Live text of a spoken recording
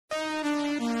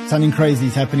Something crazy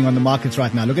is happening on the markets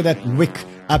right now. Look at that wick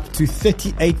up to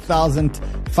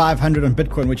 38,500 on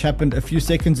Bitcoin, which happened a few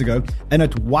seconds ago, and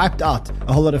it wiped out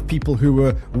a whole lot of people who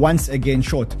were once again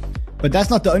short. But that's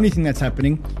not the only thing that's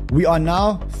happening. We are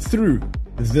now through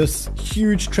this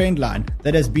huge trend line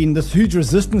that has been this huge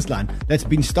resistance line that's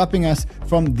been stopping us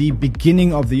from the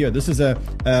beginning of the year. This is a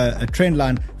trend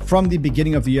line from the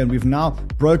beginning of the year, and we've now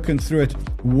broken through it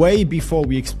way before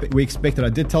we expected. I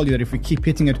did tell you that if we keep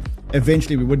hitting it,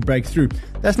 eventually we would break through.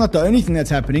 That's not the only thing that's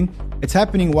happening. It's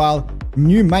happening while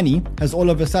new money has all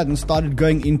of a sudden started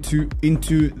going into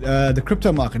the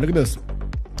crypto market. Look at this.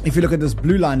 If you look at this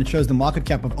blue line, it shows the market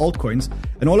cap of altcoins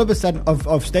and all of a sudden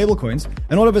of stable coins.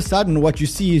 And all of a sudden what you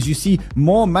see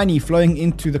more money flowing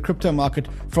into the crypto market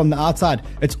from the outside.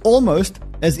 It's almost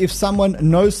as if someone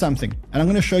knows something. And I'm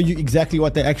going to show you exactly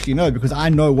what they actually know, because I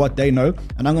know what they know,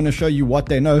 and I'm going to show you what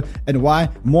they know and why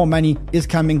more money is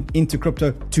coming into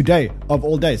crypto today of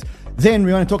all days. Then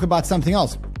we want to talk about something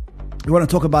else. We want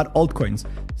to talk about altcoins.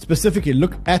 Specifically,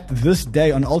 look at this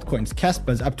day on altcoins.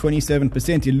 Casper's up 27%,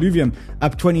 Illuvium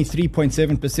up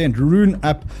 23.7%, Rune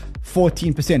up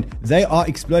 14%. They are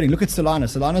exploding. Look at Solana.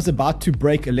 Solana's about to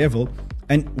break a level.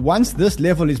 And once this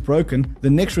level is broken, the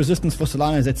next resistance for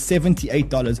Solana is at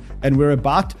 $78. And we're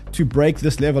about to break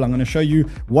this level. I'm going to show you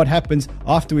what happens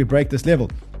after we break this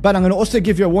level. But I'm going to also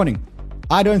give you a warning.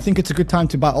 I don't think it's a good time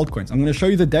to buy altcoins. I'm going to show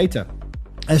you the data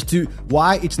as to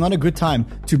why it's not a good time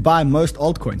to buy most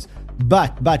altcoins.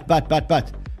 But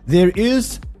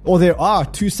there are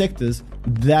two sectors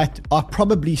that are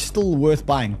probably still worth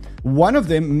buying. One of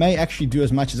them may actually do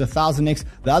as much as 1,000x.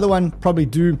 The other one probably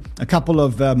do a couple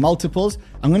of multiples.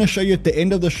 I'm going to show you at the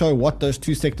end of the show what those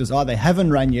two sectors are. They haven't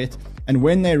run yet. And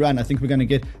when they run, I think we're going to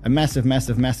get a massive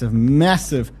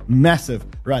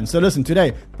run. So listen,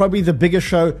 today, probably the biggest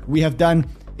show we have done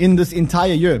in this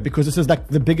entire year, because this is like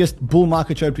the biggest bull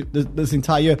market show this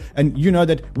entire year, and you know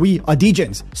that we are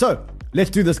degens. So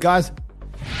let's do this, guys.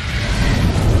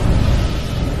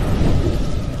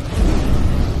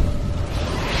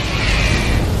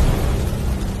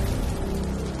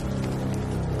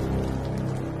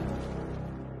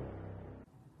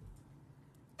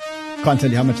 Can't tell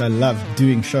you how much I love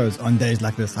doing shows on days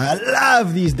like this. I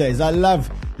love these days. I love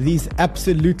these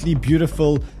absolutely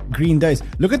beautiful green days.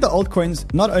 Look at the altcoins,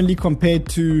 not only compared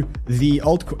to the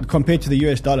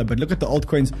US dollar, but look at the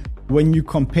altcoins when you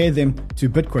compare them to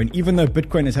Bitcoin. Even though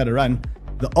Bitcoin has had a run,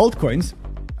 the altcoins,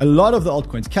 a lot of the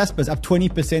altcoins, Casper's up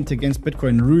 20% against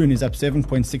Bitcoin, Rune is up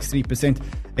 7.63%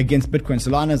 against Bitcoin,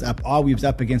 Solana's up, Arweave's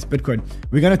up against Bitcoin.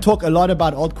 We're going to talk a lot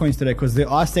about altcoins today because there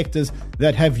are sectors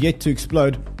that have yet to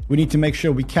explode. We need to make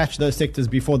sure we catch those sectors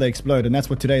before they explode, and that's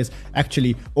what today is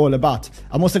actually all about.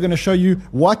 I'm also going to show you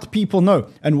what people know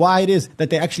and why it is that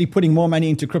they're actually putting more money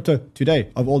into crypto today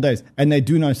of all days, and they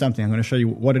do know something. I'm going to show you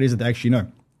what it is that they actually know.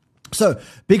 So,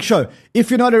 big show. If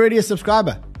you're not already a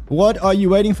subscriber, what are you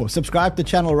waiting for? Subscribe to the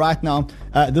channel right now.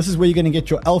 This is where you're going to get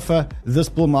your alpha this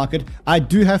bull market. I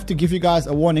do have to give you guys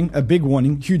a warning, a big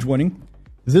warning, huge warning.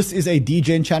 This is a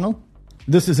DGen channel.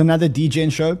 This is another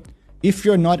DGen show. If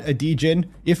you're not a DGen,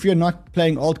 if you're not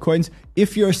playing altcoins,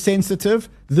 if you're sensitive,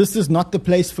 this is not the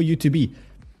place for you to be.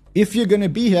 If you're going to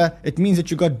be here, it means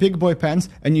that you got big boy pants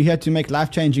and you're here to make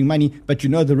life-changing money, but you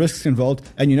know the risks involved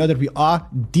and you know that we are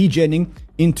degening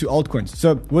into altcoins.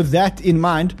 So with that in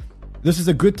mind, this is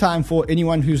a good time for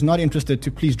anyone who's not interested to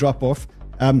please drop off.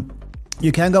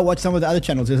 You can go watch some of the other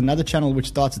channels. There's another channel which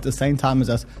starts at the same time as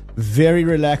us. Very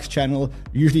relaxed channel.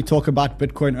 Usually talk about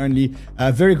Bitcoin only.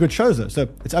 Very good shows though. So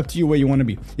it's up to you where you want to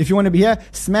be. If you want to be here,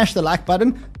 smash the like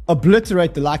button,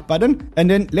 obliterate the like button,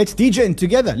 and then let's degen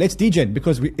together. Let's degen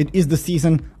because it is the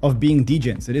season of being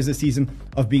degens. It is the season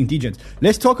of being degens.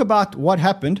 Let's talk about what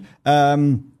happened a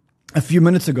few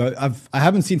minutes ago. I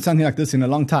haven't seen something like this in a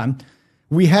long time.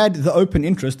 We had the open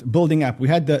interest building up. We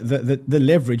had the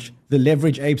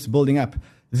leverage apes building up.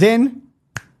 Then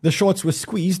the shorts were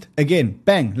squeezed again.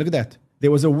 Bang, look at that. There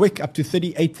was a wick up to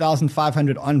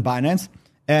 38,500 on Binance,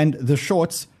 and the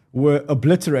shorts were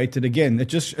obliterated again. It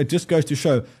just goes to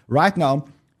show right now,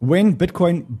 when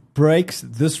Bitcoin breaks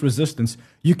this resistance,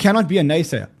 you cannot be a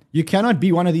naysayer. You cannot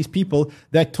be one of these people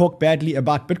that talk badly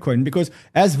about Bitcoin, because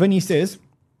as Vinny says,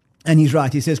 and he's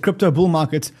right. He says crypto bull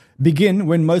markets begin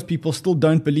when most people still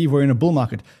don't believe we're in a bull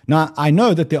market. Now, I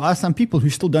know that there are some people who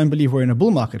still don't believe we're in a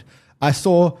bull market. I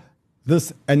saw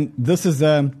this, and this is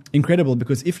incredible,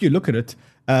 because if you look at it,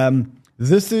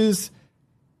 this is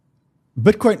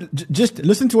Bitcoin. Just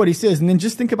listen to what he says, and then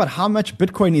just think about how much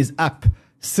Bitcoin is up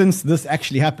since this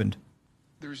actually happened.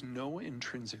 There's no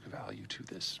intrinsic value to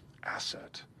this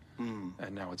asset.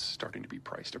 and now it's starting to be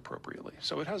priced appropriately.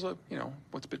 So it has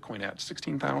what's Bitcoin at?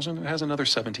 16,000? It has another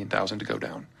 17,000 to go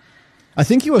down. I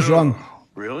think he was wrong.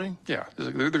 Really? Yeah,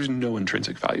 there's no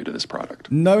intrinsic value to this product.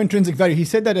 No intrinsic value. He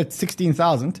said that at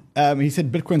 16,000. He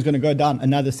said Bitcoin's going to go down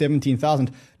another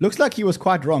 17,000. Looks like he was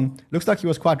quite wrong.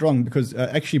 Because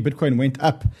actually Bitcoin went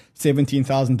up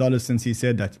 $17,000 since he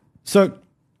said that. So,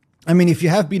 I mean, if you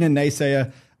have been a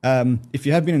naysayer,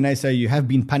 you have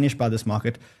been punished by this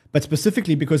market. But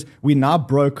specifically because we now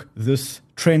broke this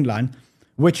trend line,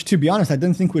 which, to be honest, I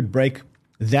didn't think would break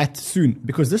that soon,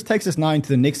 because this takes us now into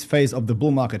the next phase of the bull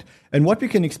market. And what we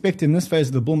can expect in this phase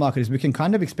of the bull market is we can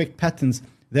kind of expect patterns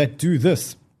that do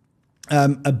this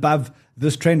above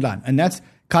this trend line. And that's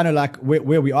kind of like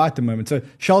where we are at the moment. So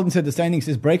Sheldon said the same thing. He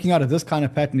says breaking out of this kind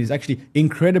of pattern is actually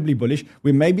incredibly bullish.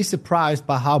 We may be surprised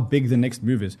by how big the next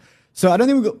move is. So I don't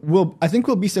think I think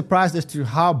we'll be surprised as to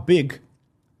how big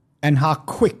and how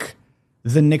quick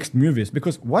the next move is.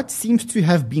 Because what seems to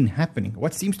have been happening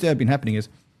is,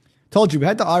 told you, we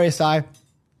had the RSI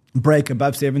break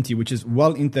above 70, which is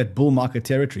well into that bull market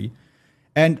territory.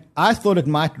 And I thought it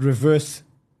might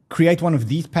create one of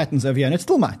these patterns over here. And it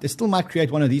still might. It still might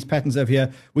create one of these patterns over here,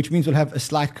 which means we'll have a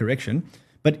slight correction.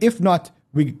 But if not,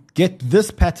 we get this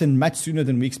pattern much sooner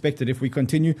than we expected if we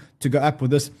continue to go up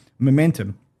with this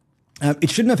momentum. It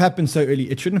shouldn't have happened so early.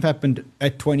 It shouldn't have happened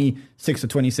at 26 or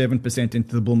 27%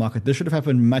 into the bull market. This should have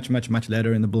happened much, much, much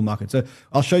later in the bull market. So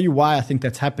I'll show you why I think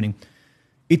that's happening.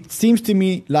 It seems to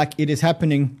me like it is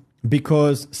happening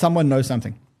because someone knows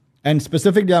something. And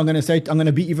specifically, I'm going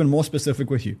to be even more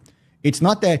specific with you. It's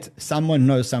not that someone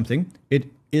knows something. It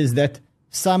is that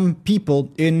some people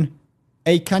in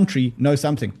a country know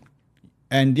something.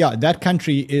 And yeah, that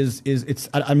country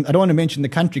I don't want to mention the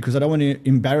country because I don't want to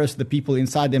embarrass the people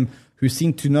inside them who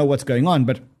seem to know what's going on.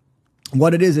 But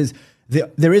what it is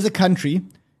there is a country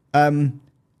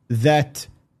it's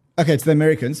the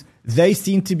Americans. They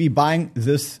seem to be buying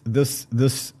this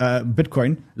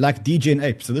Bitcoin like degen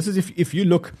apes. So this is if you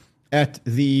look at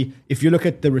the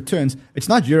returns, it's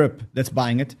not Europe that's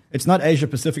buying it. It's not Asia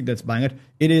Pacific that's buying it.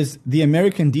 It is the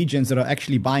American degens that are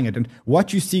actually buying it. And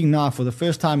what you're seeing now for the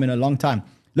first time in a long time,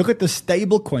 look at the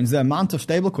stable coins, the amount of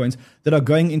stable coins that are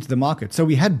going into the market. So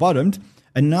we had bottomed,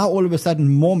 and now all of a sudden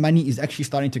more money is actually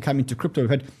starting to come into crypto. We've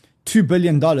had $2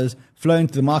 billion flow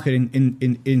into the market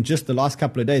in just the last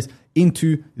couple of days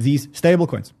into these stable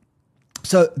coins.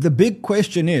 So the big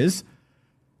question is,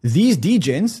 these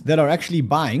degens that are actually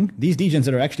buying, you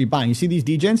see these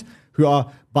degens who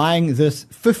are buying this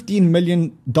 $15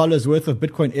 million worth of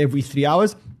Bitcoin every 3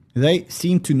 hours, they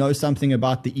seem to know something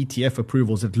about the ETF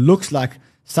approvals. It looks like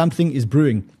something is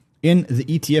brewing in the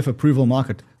ETF approval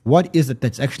market. What is it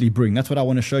that's actually brewing? That's what I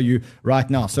want to show you right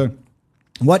now. So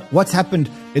what's happened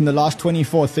in the last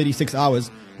 24, 36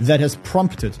 hours that has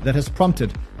prompted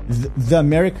the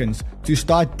Americans to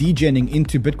start degenning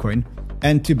into Bitcoin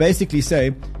and to basically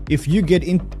say, if you get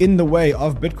in the way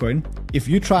of Bitcoin, if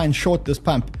you try and short this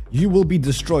pump, you will be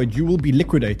destroyed. You will be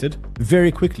liquidated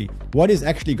very quickly. What is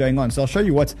actually going on? So I'll show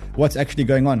you what's actually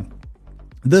going on.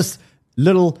 This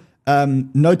little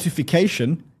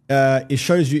notification it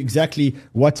shows you exactly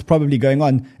what's probably going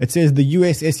on. It says the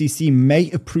US SEC may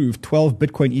approve 12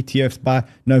 Bitcoin ETFs by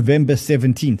November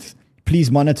 17th. Please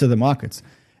monitor the markets.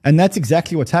 And that's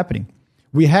exactly what's happening.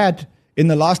 We had, in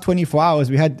the last 24 hours,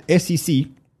 we had SEC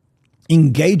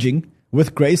engaging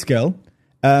with Grayscale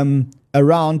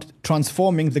around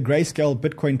transforming the Grayscale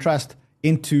Bitcoin Trust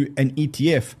into an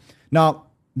ETF. Now,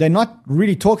 they're not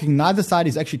really talking, neither side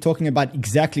is actually talking about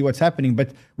exactly what's happening,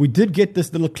 but we did get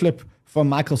this little clip from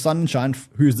Michael Sonnenschein,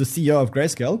 who's the CEO of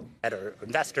Grayscale. Or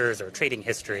investors or trading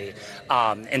history.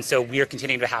 And so we are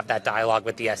continuing to have that dialogue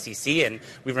with the SEC, and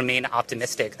we remain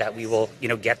optimistic that we will,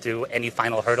 get through any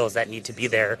final hurdles that need to be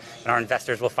there, and our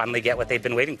investors will finally get what they've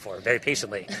been waiting for very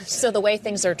patiently. So the way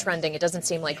things are trending, it doesn't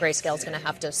seem like Grayscale is going to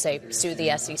have to, sue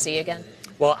the SEC again?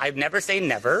 Well, I'd never say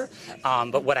never,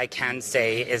 but what I can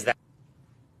say is that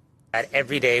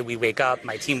every day we wake up,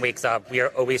 my team wakes up, we are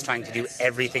always trying to do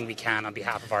everything we can on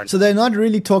behalf of our... So they're not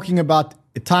really talking about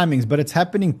timings, but it's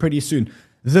happening pretty soon.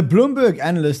 The Bloomberg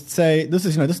analysts say, this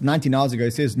is 19 hours ago,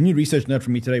 it says, new research note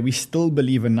from me today, we still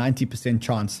believe a 90%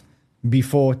 chance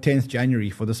before 10th January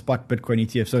for the spot Bitcoin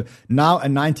ETF. So now a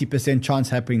 90% chance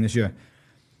happening this year.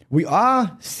 We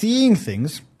are seeing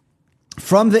things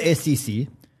from the SEC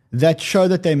that show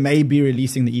that they may be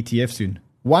releasing the ETF soon.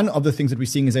 One of the things that we're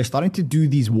seeing is they're starting to do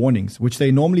these warnings, which they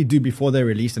normally do before they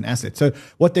release an asset. So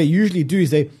what they usually do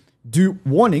is they do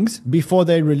warnings before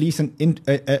they release an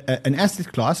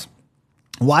asset class.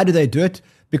 Why do they do it?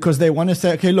 Because they want to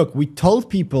say, okay, look, we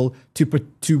told people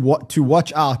to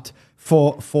watch out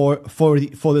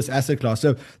for this asset class.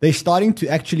 So they're starting to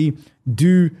actually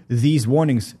do these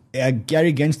warnings.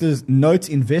 Gary Gensler's notes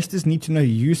investors need to know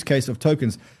use case of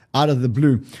tokens out of the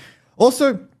blue.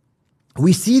 Also,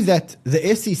 we see that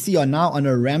the SEC are now on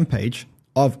a rampage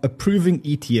of approving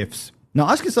ETFs. Now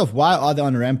ask yourself, why are they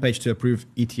on a rampage to approve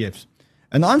ETFs?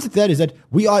 And the answer to that is that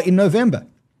we are in November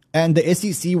and the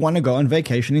SEC want to go on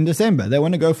vacation in December. They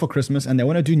want to go for Christmas and they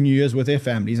want to do New Year's with their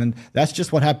families. And that's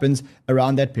just what happens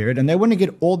around that period. And they want to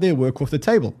get all their work off the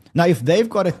table. Now, if they've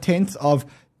got a 10th of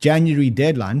January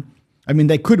deadline, I mean,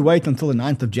 they could wait until the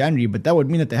 9th of January, but that would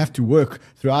mean that they have to work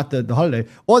throughout the holiday,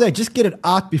 or they just get it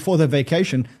out before the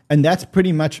vacation. And that's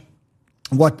pretty much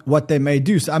what they may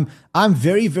do. So I'm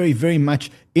very, very, very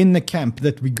much in the camp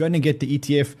that we're going to get the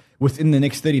ETF within the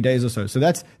next 30 days or so. So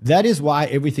that is why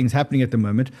everything's happening at the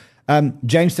moment.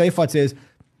 James Seyfarth says,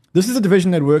 this is a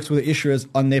division that works with the issuers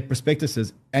on their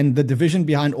prospectuses and the division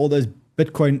behind all those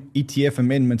Bitcoin ETF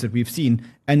amendments that we've seen,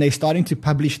 and they're starting to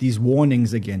publish these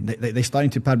warnings again. They're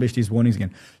starting to publish these warnings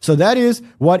again. So that is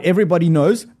what everybody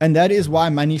knows, and that is why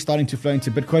money is starting to flow into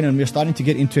Bitcoin, and we're starting to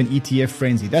get into an ETF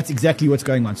frenzy. That's exactly what's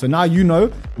going on. So now you know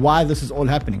why this is all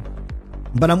happening.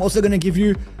 But I'm also going to give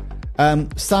you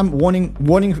some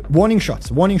warning shots.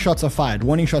 Warning shots are fired.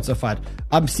 Warning shots are fired.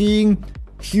 I'm seeing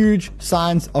huge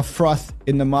signs of froth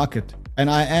in the market, and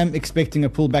I am expecting a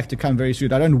pullback to come very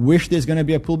soon. I don't wish there's going to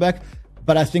be a pullback,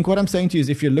 but I think what I'm saying to you is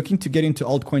if you're looking to get into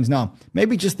altcoins now,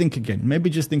 maybe just think again. Maybe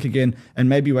just think again and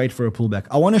maybe wait for a pullback.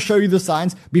 I want to show you the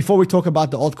signs before we talk about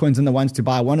the altcoins and the ones to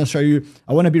buy. I want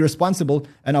to be responsible,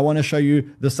 and I want to show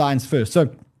you the signs first.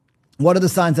 So what are the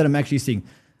signs that I'm actually seeing?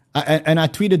 And I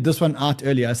tweeted this one out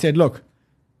earlier. I said, look,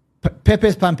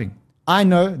 Pepe's pumping. I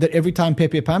know that every time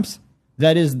Pepe pumps,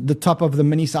 that is the top of the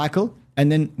mini cycle,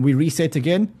 and then we reset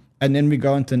again, and then we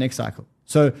go into the next cycle.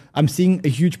 So I'm seeing a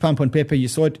huge pump on Pepe. You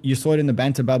saw it in the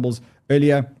banter bubbles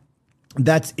earlier.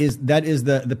 That is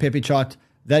the Pepe chart.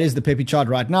 That is the Pepe chart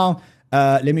right now.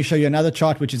 Let me show you another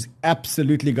chart which is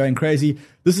absolutely going crazy.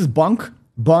 This is Bonk.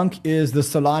 Bonk is the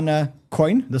Solana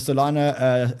coin, the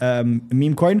Solana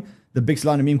meme coin, the big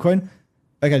Solana meme coin.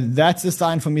 Okay, that's a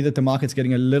sign for me that the market's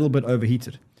getting a little bit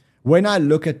overheated. When I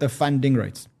look at the funding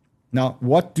rates, now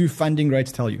what do funding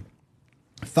rates tell you?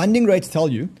 Funding rates tell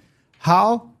you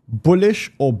how bullish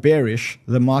or bearish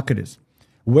the market is.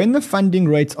 When the funding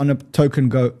rates on a token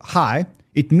go high,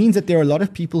 it means that there are a lot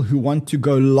of people who want to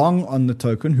go long on the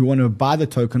token, who want to buy the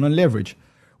token on leverage.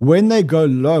 When they go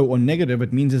low or negative,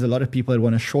 it means there's a lot of people that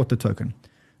want to short the token.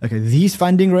 Okay, these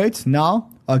funding rates now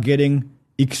are getting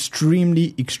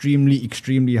extremely, extremely,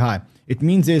 extremely high. It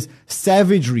means there's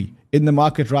savagery in the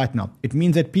market right now. It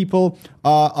means that people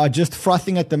are just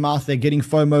frothing at the mouth. They're getting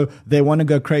FOMO. They want to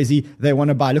go crazy. They want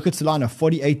to buy. Look at Solana,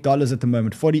 $48 at the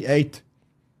moment. 48.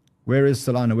 Where is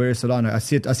Solana? I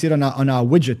see it on our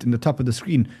widget in the top of the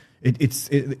screen.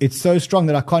 It's so strong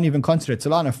that I can't even concentrate.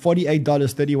 Solana,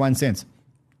 $48.31.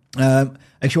 I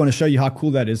actually want to show you how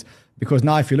cool that is, because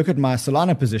now if you look at my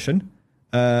Solana position,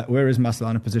 where is my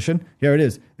Solana position? Here it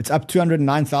is. It's up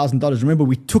 $209,000. Remember,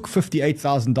 we took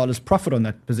 $58,000 profit on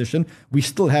that position. We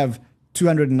still have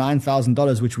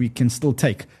 $209,000, which we can still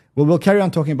take. Well, we'll carry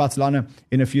on talking about Solana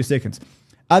in a few seconds.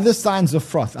 Other signs of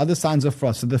froth.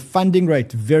 So the funding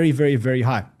rate, very, very, very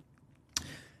high.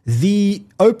 The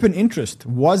open interest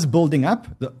was building up.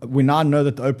 We now know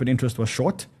that the open interest was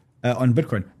short on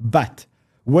Bitcoin. But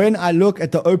when I look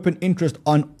at the open interest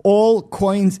on all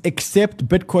coins except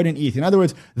Bitcoin and ETH, in other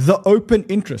words, the open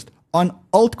interest on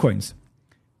altcoins,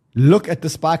 look at the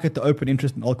spike at the open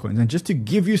interest in altcoins. And just to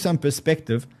give you some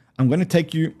perspective, I'm going to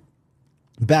take you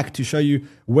back to show you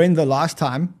when the last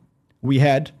time we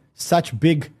had such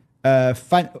big,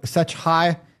 such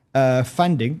high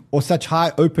funding or such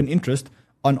high open interest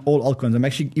on all altcoins.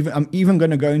 I'm even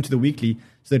going to go into the weekly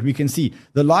so that we can see.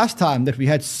 The last time that we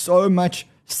had so much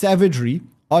savagery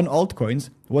on altcoins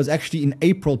was actually in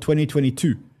April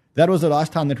 2022. That was the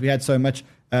last time that we had so much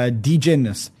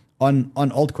degenness on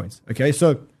altcoins. Okay,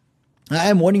 so I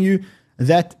am warning you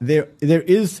that there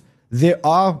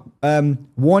are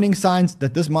warning signs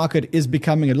that this market is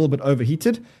becoming a little bit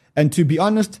overheated. And to be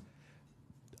honest,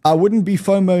 I wouldn't be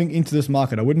FOMOing into this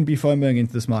market.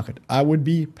 I would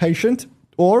be patient,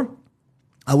 or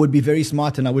I would be very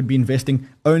smart and I would be investing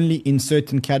only in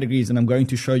certain categories. And I'm going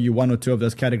to show you one or two of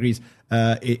those categories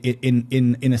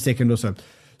in a second or so.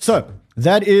 So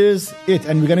that is it.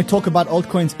 And we're going to talk about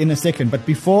altcoins in a second. But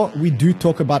before we do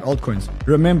talk about altcoins,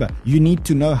 remember, you need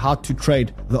to know how to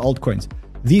trade the altcoins.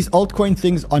 These altcoin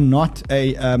things are not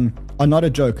a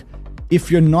joke. If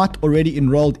you're not already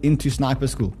enrolled into Sniper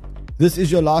School, this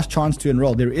is your last chance to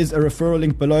enroll. There is a referral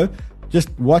link below. Just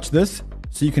watch this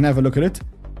so you can have a look at it.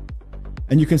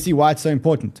 And you can see why it's so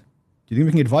important. Do you think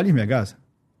we can get volume here, guys?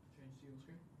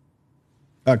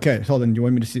 Okay, hold on. You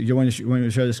want me to see? You want me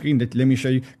to show the screen? Let me show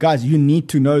you, guys. You need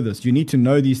to know this. You need to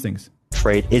know these things.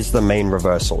 Trade is the main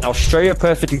reversal. I'll show you a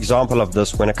perfect example of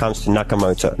this when it comes to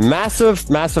Nakamoto.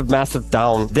 Massive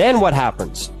down. Then what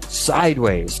happens?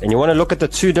 Sideways. And you want to look at the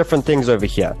two different things over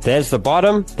here. There's the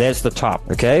bottom, there's the top,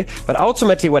 okay? But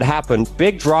ultimately what happened,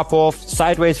 big drop off,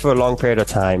 sideways for a long period of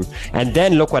time. And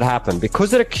then look what happened.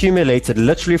 Because it accumulated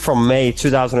literally from May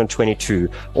 2022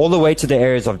 all the way to the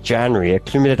areas of January, it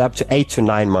accumulated up to 8 to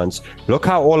 9 months. Look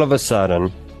how all of a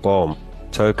sudden, boom,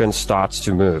 token starts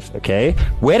to move, okay?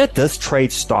 Where did this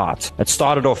trade start? It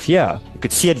started off here. You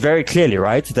could see it very clearly,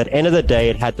 right? At the end of the day,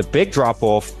 it had the big drop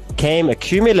off, came,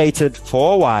 accumulated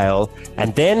for a while,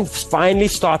 and then finally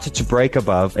started to break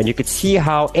above. And you could see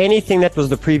how anything that was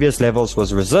the previous levels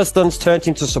was resistance, turned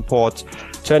into support,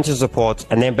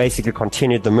 and then basically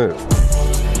continued the move.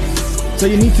 So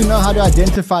you need to know how to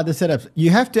identify the setups. You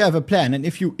have to have a plan. And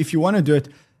if you want to do it,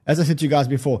 as I said to you guys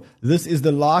before, this is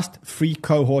the last free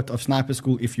cohort of Sniper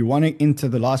School. If you want to enter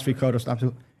the last free cohort of Sniper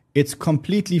School, it's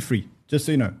completely free. Just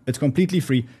so you know, it's completely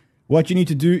free. What you need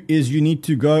to do is you need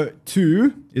to go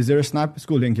to, is there a Sniper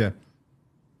School link here?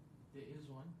 There is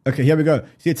one. Okay, here we go.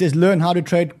 See, it says learn how to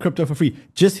trade crypto for free.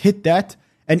 Just hit that.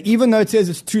 And even though it says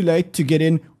it's too late to get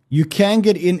in, you can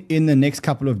get in the next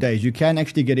couple of days. You can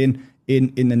actually get in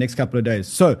the next couple of days.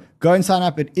 So go and sign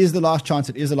up. It is the last chance.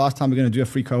 It is the last time we're going to do a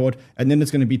free cohort. And then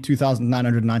it's going to be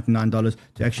 $2,999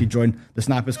 to actually join the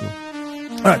Sniper School.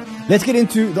 All right, let's get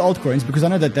into the altcoins because I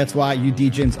know that's why you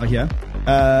degens are here.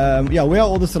 Where are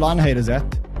all the Solana haters at?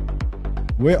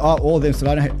 Where are all them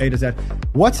Solana haters at?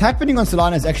 What's happening on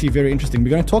Solana is actually very interesting. We're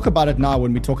going to talk about it now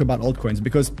when we talk about altcoins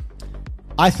because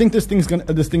I think this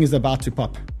thing is about to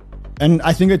pop, and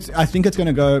I think it's going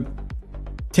to go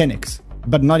 10x,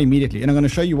 but not immediately. And I'm going to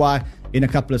show you why in a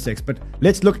couple of secs. But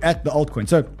let's look at the altcoin.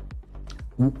 So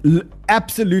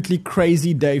absolutely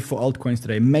crazy day for altcoins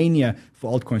today. Mania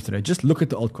for altcoins today. Just look at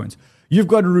the altcoins. You've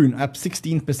got Rune up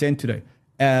 16% today.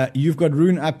 You've got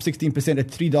Rune up 16% at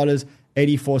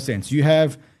 $3.84. You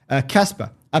have Casper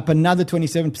up another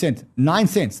 27%, 9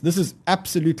 cents. This is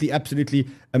absolutely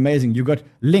amazing. You've got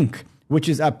Link, which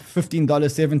is up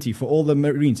 $15.70 for all the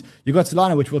Marines. You've got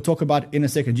Solana, which we'll talk about in a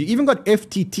second. You even got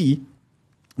FTT,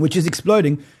 which is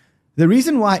exploding. The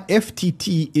reason why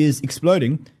FTT is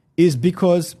exploding is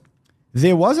because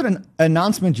there was an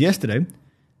announcement yesterday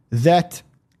that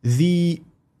the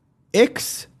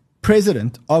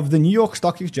ex-president of the New York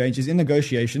Stock Exchange is in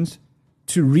negotiations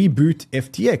to reboot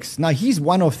FTX. Now, he's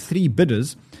one of 3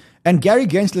 bidders, and Gary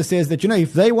Gensler says that,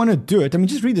 if they want to do it,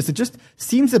 just read this. It just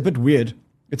seems a bit weird.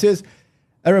 It says,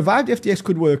 a revived FTX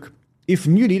could work if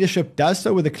new leadership does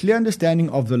so with a clear understanding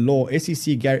of the law,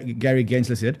 SEC Gary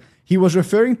Gensler said. He was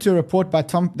referring to a report by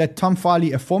Tom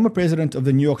Farley, a former president of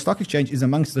the New York Stock Exchange, is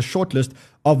amongst the shortlist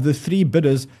of the 3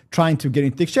 bidders trying to get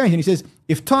into the exchange. And he says,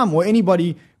 if Tom or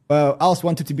anybody else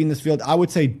wanted to be in this field, I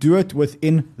would say do it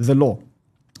within the law.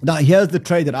 Now, here's the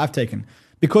trade that I've taken.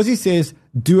 Because he says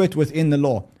do it within the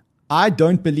law, I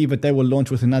don't believe that they will launch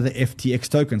with another FTX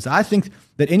token. So I think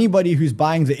that anybody who's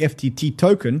buying the FTT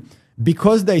token,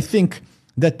 because they think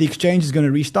that the exchange is going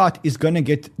to restart, is going to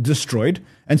get destroyed.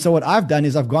 And so what I've done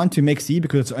is I've gone to MEXC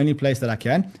because it's the only place that I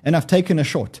can, and I've taken a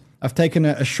short. I've taken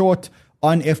a short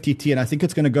on FTT, and I think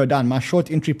it's going to go down. My short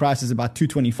entry price is about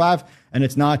 225, and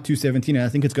it's now at 217, and I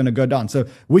think it's going to go down. So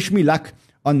wish me luck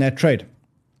on that trade.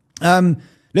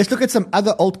 Let's look at some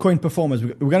other altcoin performers.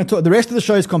 We're going to talk. The rest of the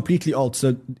show is completely alt.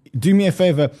 So do me a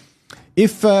favor.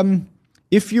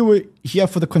 If you were here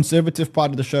for the conservative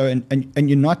part of the show and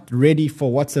you're not ready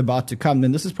for what's about to come,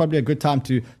 then this is probably a good time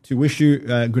to wish you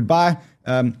goodbye.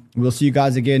 We'll see you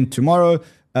guys again tomorrow.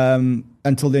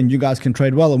 Until then, you guys can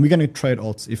trade well, and we're going to trade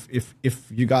alts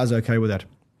if you guys are okay with that.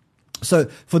 So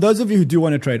for those of you who do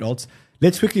want to trade alts,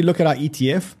 let's quickly look at our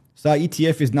ETF. So our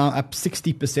ETF is now up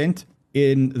 60%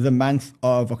 in the month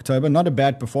of October. Not a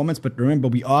bad performance, but remember,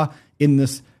 we are in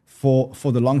this for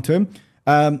the long term.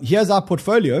 Here's our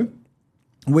portfolio,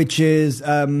 which is,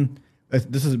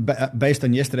 this is based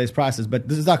on yesterday's prices, but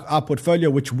this is our portfolio,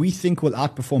 which we think will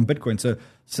outperform Bitcoin. So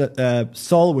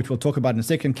Sol, which we'll talk about in a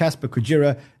second, Casper,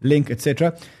 Kujira, Link,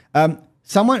 etc. One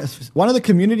of the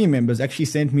community members actually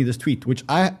sent me this tweet, which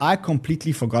I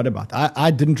completely forgot about.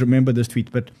 I didn't remember this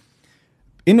tweet, but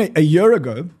a year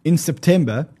ago, in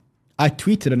September, I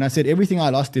tweeted and I said, everything I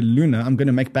lost in Luna, I'm going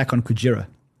to make back on Kujira.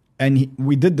 And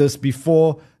we did this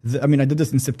before, I did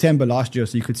this in September last year.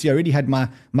 So you could see I already had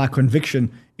my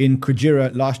conviction in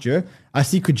Kujira last year. I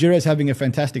see Kujira is having a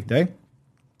fantastic day.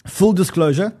 Full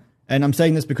disclosure, and I'm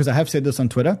saying this because I have said this on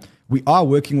Twitter, we are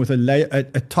working with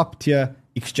a top tier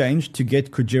exchange to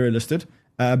get Kujira listed,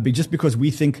 just because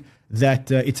we think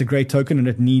that it's a great token and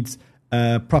it needs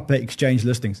proper exchange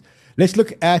listings. Let's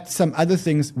look at some other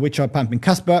things which are pumping.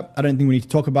 Casper, I don't think we need to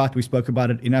talk about. We spoke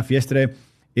about it enough yesterday.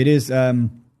 It is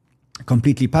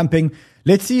completely pumping.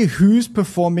 Let's see who's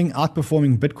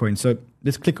outperforming Bitcoin. So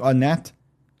let's click on that.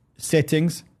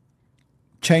 Settings,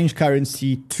 change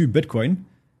currency to Bitcoin.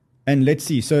 And let's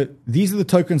see. So these are the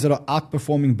tokens that are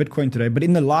outperforming Bitcoin today. But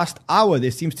in the last hour,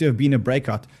 there seems to have been a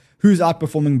breakout. Who's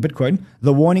outperforming Bitcoin?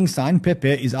 The warning sign, Pepe,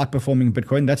 is outperforming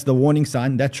Bitcoin. That's the warning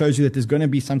sign. That shows you that there's going to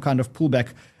be some kind of pullback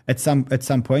at some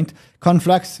point.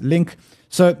 Conflux, Link.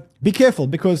 So be careful,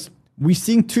 because we're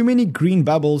seeing too many green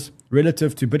bubbles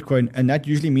relative to Bitcoin, and that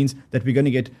usually means that we're going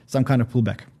to get some kind of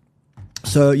pullback.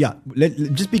 So yeah,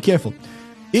 just be careful.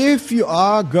 If you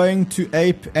are going to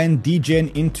ape and degen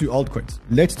into altcoins,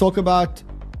 let's talk about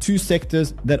two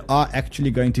sectors that are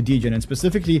actually going to degen. And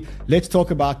specifically, let's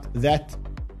talk about that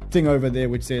thing over there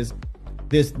which says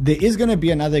there is going to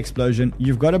be another explosion.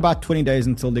 You've got about 20 days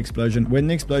until the explosion. When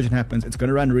the explosion happens, it's going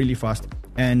to run really fast.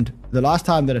 And the last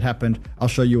time that it happened, I'll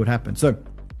show you what happened. So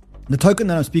the token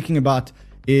that I'm speaking about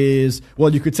is,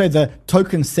 well, you could say the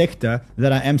token sector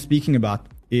that I am speaking about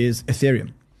is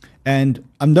Ethereum. And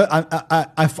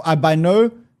I by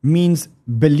no means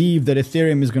believe that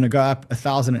Ethereum is going to go up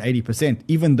 1,080%,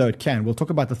 even though it can. We'll talk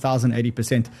about the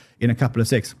 1,080% in a couple of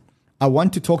secs. I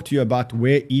want to talk to you about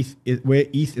where ETH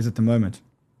is at the moment.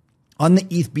 On the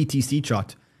ETH BTC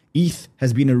chart, ETH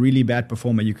has been a really bad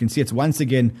performer. You can see it's once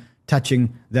again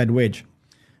touching that wedge.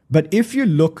 But if you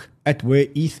look at where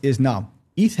ETH is now,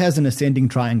 ETH has an ascending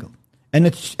triangle. And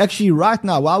it's actually right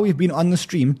now, while we've been on the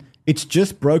stream, it's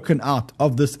just broken out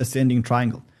of this ascending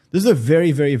triangle. This is a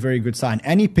very, very, very good sign.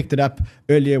 Annie picked it up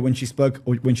earlier when she spoke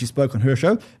on her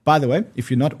show. By the way,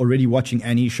 if you're not already watching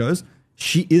Annie's shows,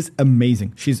 she is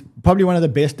amazing. She's probably one of the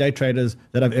best day traders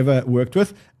that I've ever worked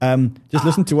with. Just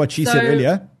listen to what she said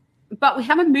earlier. But we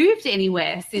haven't moved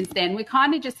anywhere since then. We're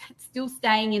kind of just still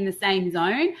staying in the same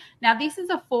zone. Now, this is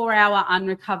a 4-hour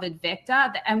unrecovered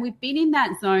vector, and we've been in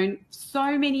that zone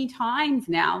so many times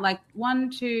now. Like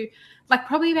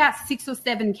probably about 6 or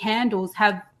 7 candles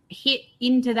have hit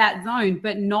into that zone,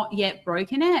 but not yet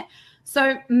broken it.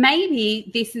 So maybe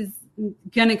this is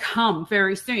going to come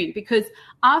very soon, because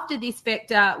after this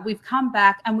vector, we've come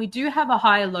back and we do have a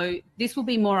higher low. This will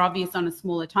be more obvious on a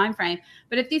smaller time frame.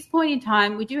 But at this point in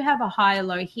time, we do have a higher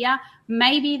low here.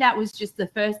 Maybe that was just the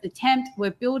first attempt. We're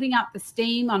building up the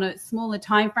steam on a smaller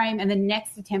time frame, and the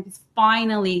next attempt is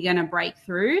finally going to break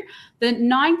through. The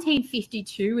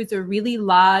 1952 is a really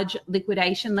large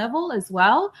liquidation level as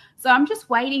well. So I'm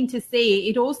just waiting to see.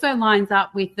 It also lines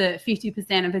up with the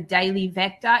 50% of a daily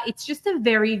vector. It's just a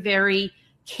very, very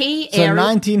key area. So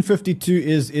 1952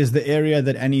 is the area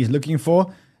that Annie is looking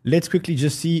for. Let's quickly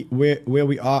just see where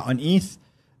we are on ETH.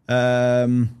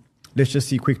 Let's just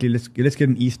see quickly. Let's get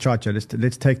an ETH chart here.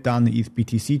 Let's take down the ETH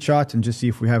BTC chart and just see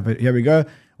if we have it. Here we go.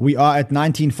 We are at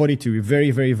 1942. We're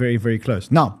very, very, very, very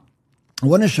close. Now, I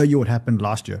want to show you what happened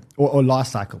last year or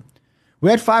last cycle. We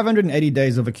had 580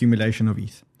 days of accumulation of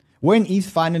ETH. When ETH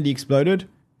finally exploded,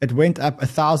 it went up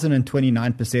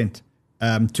 1,029%.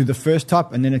 To the first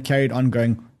top, and then it carried on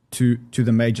going to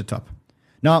the major top.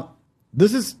 Now,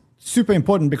 this is super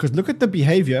important because look at the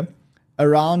behavior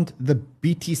around the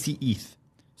BTC ETH.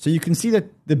 So you can see that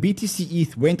the BTC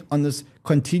ETH went on this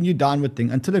continued downward thing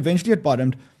until eventually it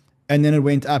bottomed, and then it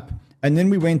went up, and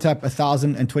then we went up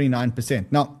 1,029%.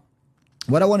 Now,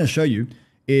 what I want to show you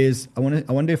is, I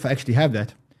wonder if I actually have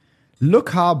that. Look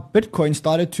how Bitcoin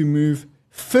started to move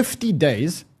 50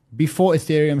 days before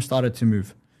Ethereum started to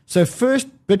move. So first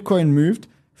Bitcoin moved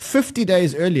 50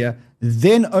 days earlier,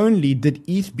 then only did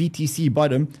ETH BTC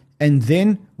bottom, and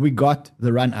then we got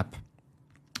the run up.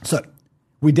 So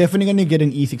we're definitely going to get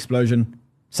an ETH explosion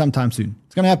sometime soon.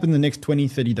 It's going to happen in the next 20,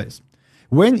 30 days.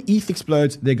 When ETH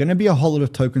explodes, there are going to be a whole lot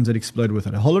of tokens that explode with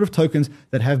it, a whole lot of tokens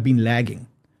that have been lagging.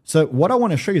 So what I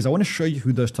want to show you is I want to show you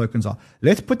who those tokens are.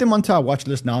 Let's put them onto our watch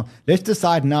list now. Let's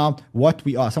decide now what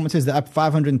we are. Someone says they're up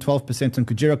 512% on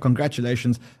Kujira.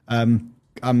 Congratulations.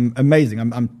 Amazing.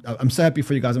 I'm so happy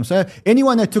for you guys.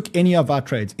 Anyone that took any of our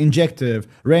trades, Injective,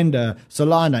 Render,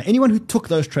 Solana, anyone who took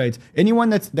those trades, anyone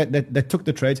that took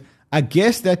the trades, I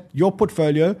guess that your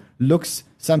portfolio looks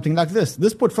something like this.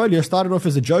 This portfolio started off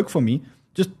as a joke for me,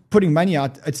 just putting money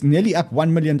out. It's nearly up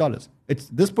 $1 million.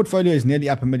 This portfolio is nearly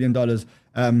up $1 million.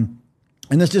 And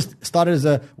this just started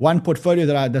as one portfolio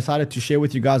that I decided to share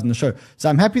with you guys on the show. So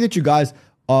I'm happy that you guys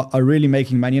are really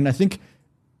making money. And I think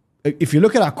if you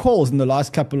look at our calls in the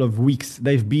last couple of weeks,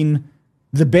 they've been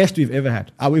the best we've ever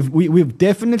had. We've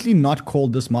definitely not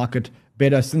called this market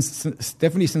better since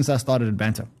I started at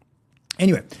Banter.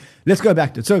 Anyway, let's go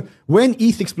back to it. So when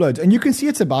ETH explodes, and you can see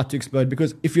it's about to explode,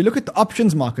 because if you look at the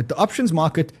options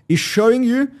market is showing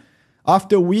you,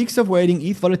 after weeks of waiting,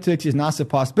 ETH volatility has now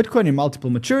surpassed Bitcoin in multiple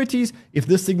maturities. If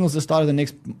this signals the start of the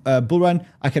next bull run,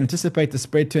 I can anticipate the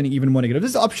spread turning even more negative.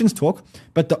 This is options talk,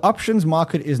 but the options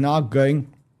market is now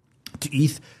going to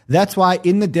ETH. That's why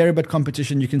in the Deribit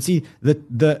competition, you can see that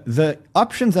the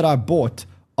options that I bought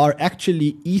are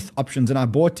actually ETH options, and I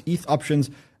bought ETH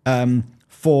options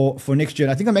for next year.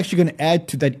 And I think I'm actually going to add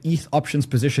to that ETH options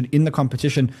position in the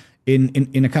competition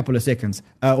in a couple of seconds,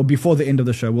 or before the end of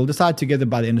the show. We'll decide together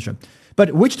by the end of the show.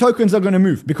 But which tokens are going to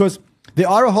move? Because there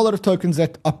are a whole lot of tokens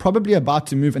that are probably about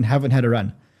to move and haven't had a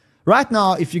run. Right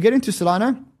now, if you get into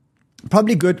Solana,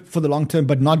 probably good for the long term,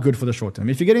 but not good for the short term.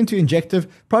 If you get into Injective,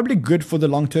 probably good for the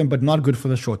long term, but not good for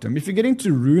the short term. If you get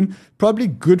into Rune, probably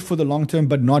good for the long term,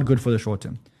 but not good for the short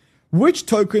term. Which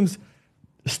tokens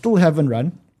still haven't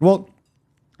run? Well,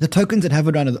 the tokens that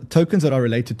haven't run are the tokens that are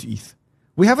related to ETH.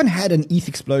 We haven't had an ETH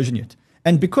explosion yet.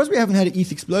 And because we haven't had an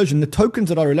ETH explosion, the tokens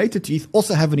that are related to ETH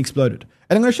also haven't exploded.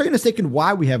 And I'm going to show you in a second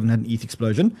why we haven't had an ETH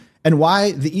explosion and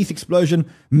why the ETH explosion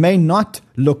may not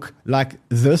look like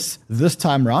this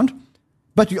time round.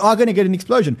 But you are going to get an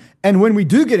explosion. And when we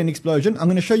do get an explosion, I'm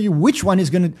going to show you which one is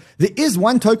going to... There is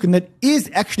one token that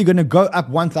is actually going to go up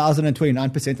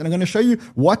 1,029%. And I'm going to show you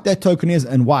what that token is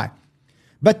and why.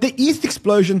 But the ETH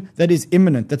explosion that is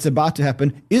imminent, that's about to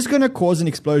happen, is going to cause an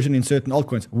explosion in certain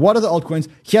altcoins. What are the altcoins?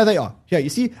 Here they are. Here, you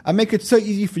see, I make it so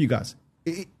easy for you guys.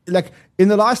 Like in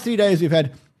the last 3 days, we've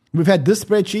had this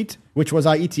spreadsheet, which was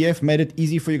our ETF, made it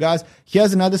easy for you guys.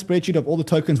 Here's another spreadsheet of all the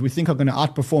tokens we think are going to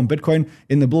outperform Bitcoin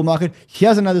in the bull market.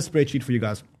 Here's another spreadsheet for you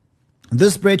guys.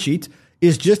 This spreadsheet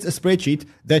is just a spreadsheet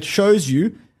that shows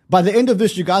you, by the end of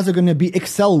this, you guys are going to be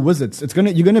Excel wizards.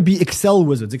 You're going to be Excel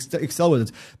wizards, Excel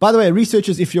wizards. By the way,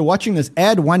 researchers, if you're watching this,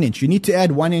 add 1 inch. You need to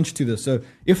add 1 inch to this. So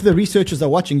if the researchers are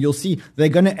watching, you'll see they're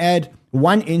going to add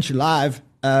 1 inch live.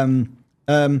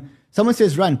 Someone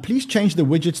says, Run, please change the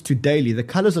widgets to daily. The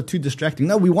colors are too distracting.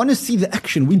 No, we want to see the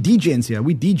action. We degens here.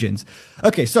 We degens.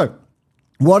 Okay, so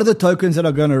what are the tokens that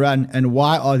are going to run, and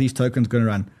why are these tokens going to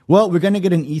run? Well, we're going to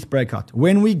get an ETH breakout.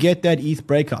 When we get that ETH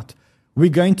breakout, we're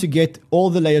going to get all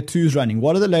the layer 2s running.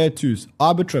 What are the layer 2s?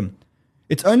 Arbitrum.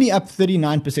 It's only up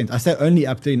 39%. I say only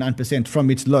up 39%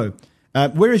 from its low.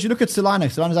 Whereas you look at Solana,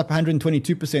 Solana's up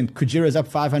 122%, Kujira's up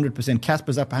 500%,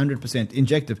 Casper's up 100%,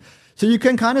 Injective. So you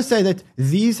can kind of say that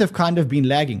these have kind of been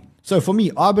lagging. So for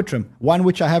me, Arbitrum, one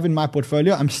which I have in my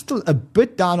portfolio, I'm still a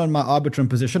bit down on my Arbitrum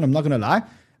position, I'm not going to lie,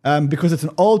 because it's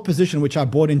an old position which I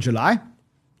bought in July.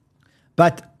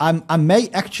 But I may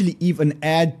actually even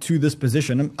add to this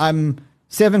position. I'm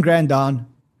 $7,000 down,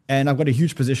 and I've got a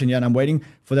huge position here, and I'm waiting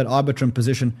for that Arbitrum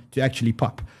position to actually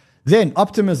pop. Then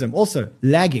Optimism, also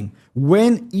lagging.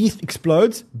 When ETH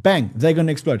explodes, bang, they're going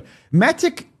to explode.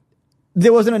 Matic,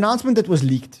 there was an announcement that was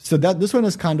leaked, so that this one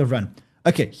is kind of run.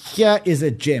 Okay, here is a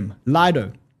gem.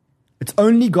 Lido, it's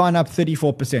only gone up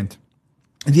 34%.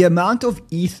 The amount of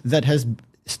ETH that has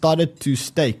started to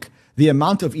stake, the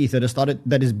amount of ETH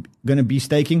that is going to be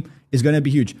staking is going to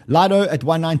be huge. Lido at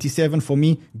 197 for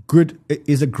me, good,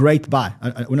 is a great buy.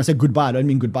 When I say goodbye, I don't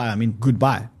mean goodbye. I mean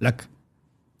goodbye. Like,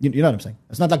 you know what I'm saying?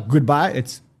 It's not like goodbye,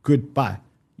 it's goodbye.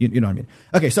 You know what I mean?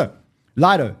 Okay, so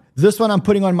Lido, this one I'm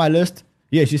putting on my list.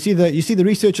 Yes, you see the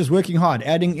researchers working hard,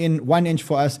 adding in 1 inch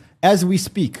for us as we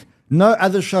speak. No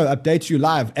other show updates you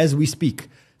live as we speak.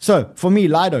 So for me,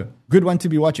 Lido, good one to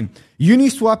be watching.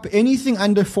 Uniswap, anything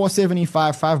under $4.75,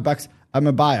 $5, I'm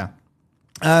a buyer.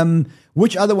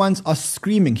 Which other ones are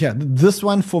screaming? Here, this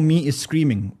one for me is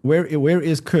screaming. Where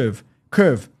is Curve?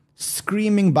 Curve,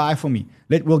 screaming buy for me.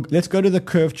 Let's go to the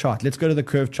Curve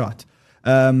chart.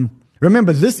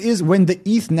 Remember, this is when the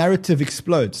ETH narrative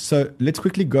explodes. So let's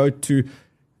quickly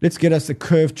let's get us a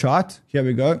Curve chart. Here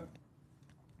we go.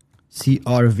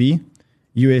 CRV,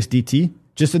 USDT,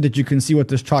 just so that you can see what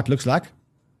this chart looks like.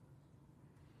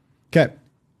 Okay,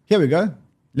 here we go.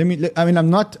 I'm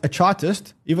not a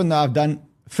chartist, even though I've done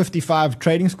 55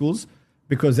 trading schools,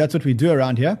 because that's what we do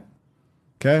around here.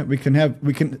 Okay, we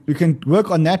can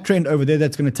work on that trend over there.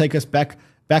 That's going to take us back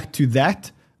to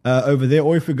that over there,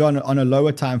 or if we go on a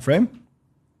lower time frame.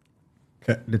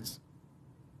 Okay,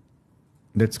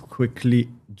 let's quickly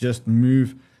just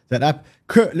move that up.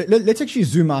 Let's actually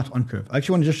zoom out on Curve. I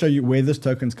actually want to just show you where this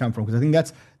token's come from, because I think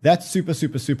that's super,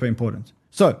 super, super important.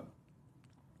 So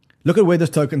look at where this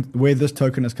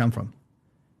token has come from.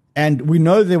 And we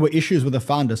know there were issues with the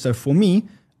founder. So for me,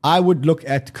 I would look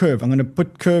at Curve. I'm going to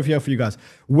put Curve here for you guys.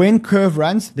 When Curve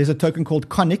runs, there's a token called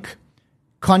Conic.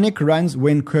 Conic runs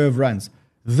when Curve runs.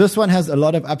 This one has a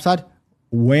lot of upside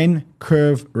when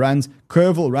Curve runs.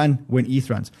 Curve will run when ETH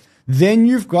runs. Then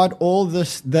you've got all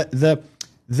this, the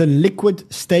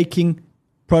liquid staking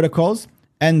protocols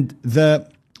and the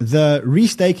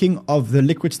restaking of the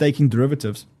liquid staking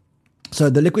derivatives. So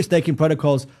the liquid staking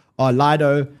protocols are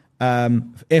Lido,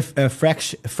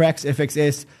 Frax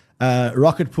FXS,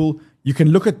 Rocket Pool. You can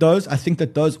look at those. I think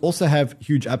that those also have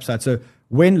huge upside. So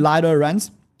when Lido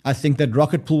runs, I think that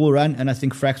Rocket Pool will run, and I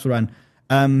think Frax will run.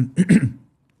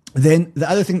 Then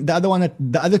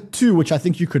the other two, which I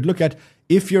think you could look at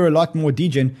if you're a lot more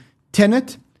degen,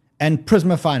 Tenet and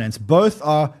Prisma Finance. Both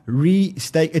are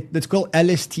it's called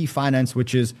LST Finance,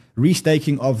 which is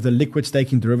restaking of the liquid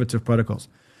staking derivative protocols.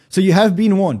 So you have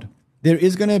been warned. There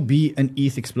is going to be an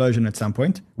ETH explosion at some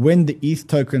point when the ETH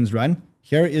tokens run.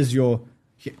 Here,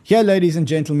 ladies and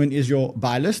gentlemen, is your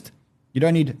buy list. You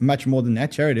don't need much more than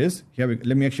that. Here it is.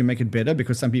 Let me actually make it better,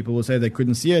 because some people will say they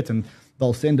couldn't see it and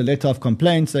they'll send a letter of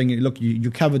complaint saying, look, you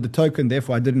covered the token,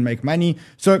 therefore I didn't make money.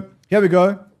 So here we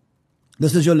go.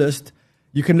 This is your list.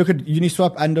 You can look at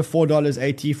Uniswap under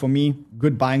 $4.80 for me.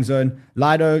 Good buying zone.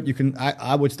 Lido,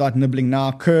 I would start nibbling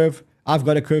now. Curve, I've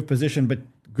got a curve position, but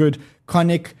good.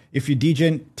 Conic, if you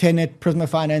degen. Tenet, Prisma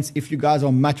Finance, if you guys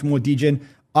are much more degen.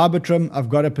 Arbitrum, I've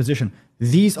got a position.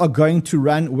 These are going to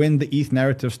run when the ETH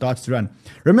narrative starts to run.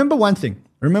 Remember one thing.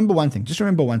 Just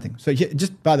remember one thing. So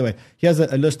just by the way, here's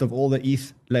a list of all the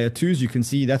ETH layer 2s. You can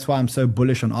see that's why I'm so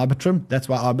bullish on Arbitrum. That's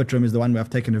why Arbitrum is the one where I've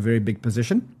taken a very big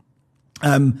position.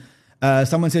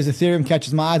 Someone says Ethereum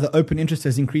catches my eye. The open interest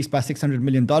has increased by $600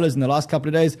 million in the last couple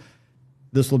of days.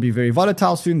 This will be very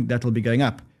volatile soon. That will be going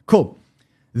up. Cool.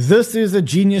 This is a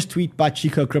genius tweet by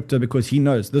Chico Crypto, because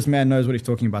this man knows what he's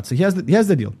talking about. So here's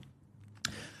the deal.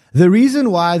 The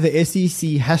reason why the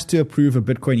SEC has to approve a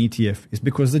Bitcoin ETF is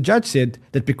because the judge said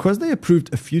that because they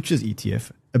approved a futures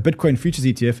ETF, a Bitcoin futures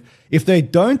ETF, if they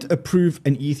don't approve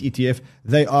an ETH ETF,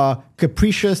 they are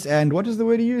capricious and, what is the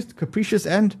word he used? Capricious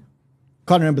and?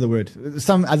 Can't remember the word.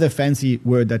 Some other fancy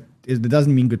word that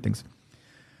doesn't mean good things.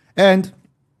 And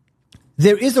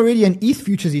there is already an ETH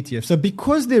futures ETF. So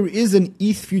because there is an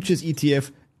ETH futures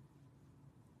ETF,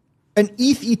 an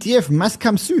ETH ETF must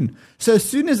come soon. So as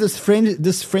soon as this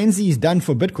frenzy is done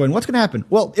for Bitcoin, what's going to happen?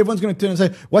 Well, everyone's going to turn and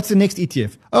say, what's the next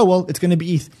ETF? Oh, well, it's going to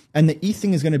be ETH. And the ETH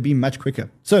thing is going to be much quicker.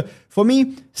 So for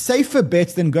me, safer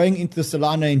bets than going into the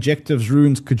Solana, Injectives,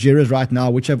 Runes, Kujiras right now,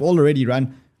 which have already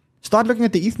run. Start looking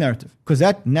at the ETH narrative, because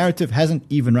that narrative hasn't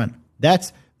even run.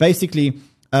 That's basically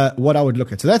what I would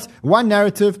look at. So that's one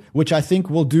narrative which I think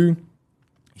will do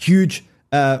huge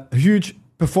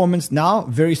performance now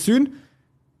very soon.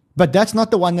 But that's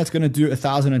not the one that's going to do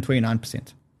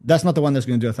 1,029%. That's not the one that's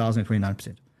going to do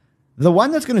 1,029%. The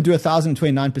one that's going to do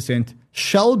 1,029%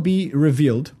 shall be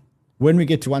revealed when we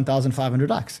get to 1,500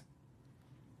 likes.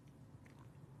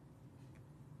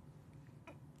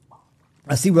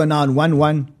 I see we're now on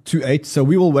 1128, so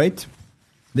we will wait.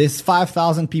 There's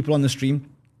 5,000 people on the stream.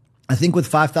 I think with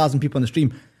 5,000 people on the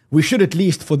stream, we should at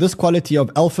least, for this quality of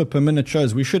alpha per minute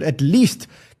shows, we should at least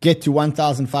get to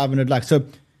 1,500 likes. So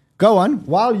go on.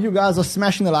 While you guys are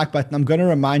smashing the like button, I'm going to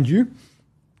remind you,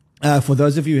 for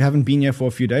those of you who haven't been here for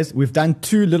a few days, we've done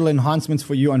 2 little enhancements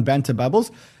for you on Banter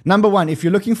Bubbles. Number 1, if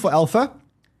you're looking for alpha,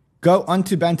 go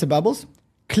onto Banter Bubbles,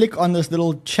 click on this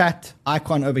little chat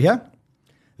icon over here.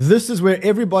 This is where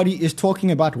everybody is talking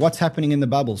about what's happening in the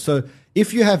bubble. So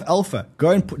if you have alpha,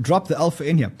 go and drop the alpha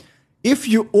in here. If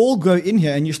you all go in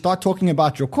here and you start talking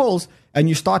about your calls and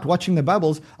you start watching the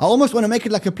bubbles, I almost want to make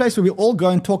it like a place where we all go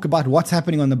and talk about what's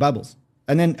happening on the bubbles.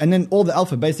 And then all the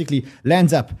alpha basically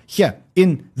lands up here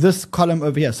in this column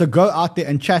over here. So go out there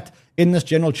and chat in this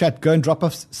general chat. Go and drop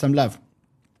us some love.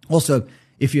 Also,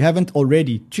 if you haven't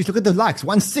already, geez, look at the likes,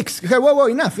 1.6. Okay, whoa,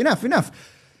 enough.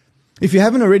 If you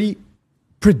haven't already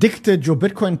predicted your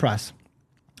Bitcoin price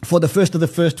for the 1st of the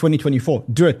 1st, 2024,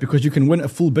 do it, because you can win a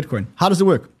full Bitcoin. How does it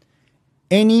work?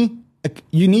 You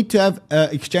need to have an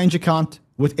exchange account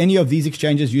with any of these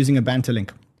exchanges using a Banter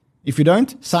link. If you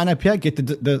don't, sign up here, get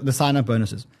the sign-up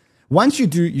bonuses. Once you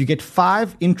do, you get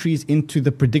 5 entries into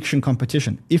the prediction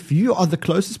competition. If you are the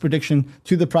closest prediction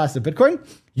to the price of Bitcoin,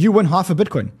 you win half a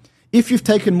Bitcoin. If you've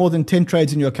taken more than 10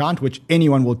 trades in your account, which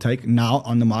anyone will take now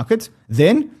on the market,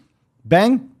 then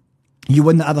bang, you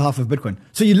win the other half of Bitcoin.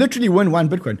 So you literally win 1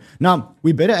 Bitcoin. Now,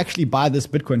 we better actually buy this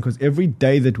Bitcoin, because every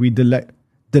day that we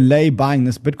delay buying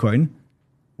this Bitcoin,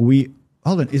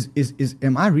 hold on,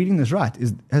 am I reading this right?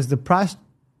 Has the price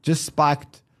just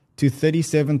spiked to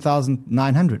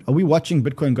 37,900? Are we watching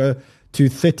Bitcoin go to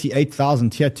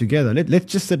 38,000 here together? Let's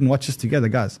just sit and watch this together,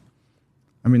 guys.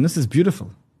 I mean, this is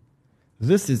beautiful.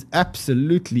 This is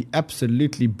absolutely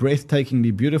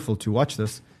breathtakingly beautiful to watch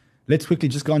this. Let's quickly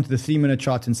just go onto the 3-minute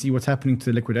chart and see what's happening to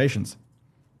the liquidations.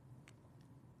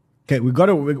 Okay, we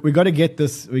gotta get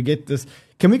this. We get this.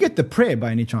 Can we get the prayer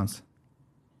by any chance?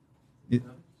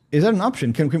 Is that an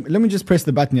option? Let me just press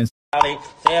the button.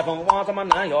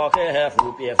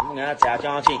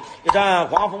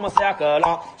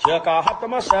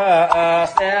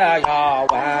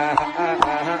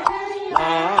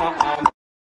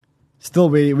 Still,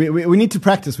 we need to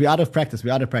practice. We're out of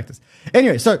practice.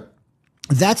 Anyway, so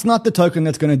that's not the token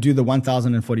that's going to do the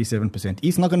 1,047%.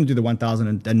 It's not going to do the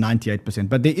 1,098%,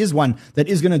 but there is one that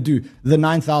is going to do the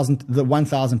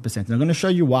 1,000%. And I'm going to show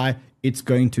you why it's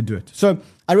going to do it. So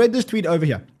I read this tweet over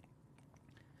here,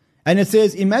 and it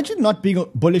says, imagine not being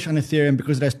bullish on Ethereum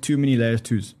because it has too many layer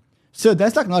 2s. So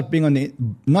that's like not being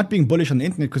bullish on the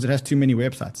internet because it has too many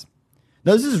websites.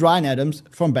 Now, this is Ryan Adams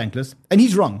from Bankless, and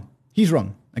he's wrong.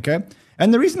 Okay?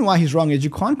 And the reason why he's wrong is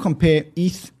you can't compare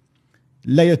ETH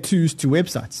layer 2s to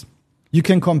websites. You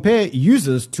can compare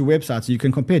users to websites. You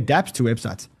can compare dApps to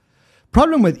websites.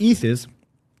 Problem with ETH is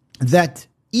that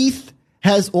ETH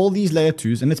has all these layer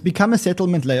 2s, and it's become a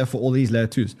settlement layer for all these layer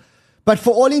 2s. But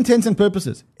for all intents and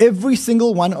purposes, every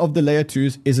single one of the layer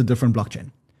 2s is a different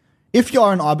blockchain. If you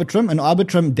are an Arbitrum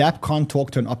dApp can't talk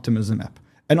to an Optimism app.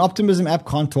 An Optimism app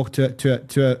can't talk to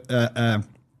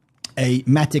a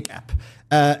Matic app.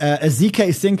 A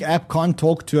ZK Sync app can't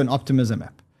talk to an Optimism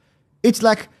app. It's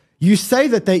like you say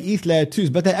that they're ETH layer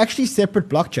 2s, but they're actually separate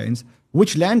blockchains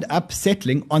which land up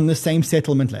settling on the same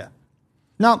settlement layer.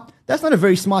 Now, that's not a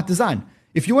very smart design.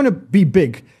 If you want to be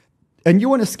big and you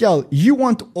want to scale, you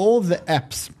want all the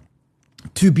apps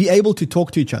to be able to talk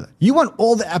to each other. You want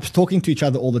all the apps talking to each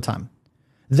other all the time.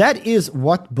 That is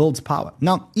what builds power.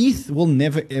 Now, ETH will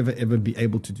never, ever, ever be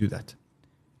able to do that.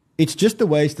 It's just the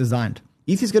way it's designed.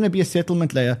 ETH is going to be a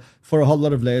settlement layer for a whole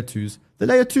lot of layer 2s. The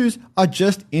layer 2s are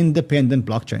just independent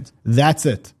blockchains. That's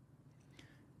it.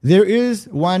 There is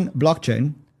one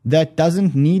blockchain that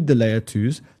doesn't need the layer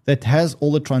 2s, that has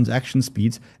all the transaction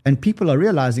speeds, and people are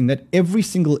realizing that every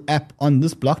single app on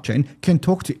this blockchain can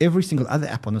talk to every single other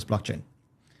app on this blockchain.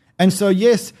 And so,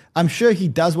 yes, I'm sure he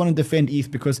does want to defend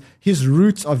ETH because his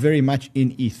roots are very much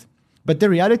in ETH. But the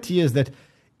reality is that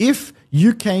if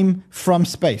you came from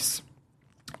space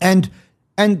and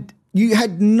you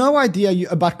had no idea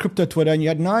about crypto Twitter, and you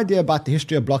had no idea about the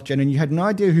history of blockchain, and you had no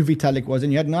idea who Vitalik was,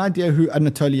 and you had no idea who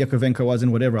Anatoly Yakovenko was,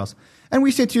 and whatever else. And we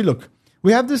said to you, look,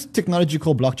 we have this technology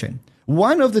called blockchain.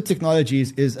 One of the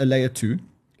technologies is a layer 2,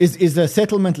 is a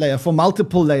settlement layer for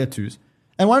multiple layer 2s.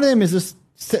 And one of them is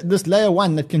this layer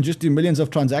 1 that can just do millions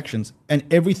of transactions, and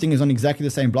everything is on exactly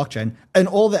the same blockchain, and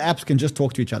all the apps can just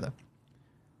talk to each other.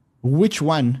 Which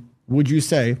one would you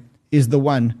say is the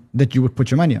one that you would put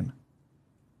your money on?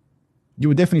 You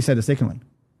would definitely say the second one.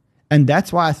 And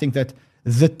that's why I think that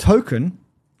the token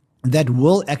that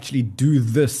will actually do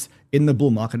this in the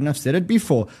bull market, and I've said it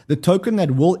before, the token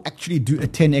that will actually do a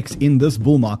 10x in this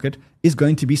bull market is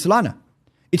going to be Solana.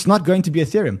 It's not going to be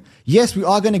Ethereum. Yes, we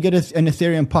are going to get an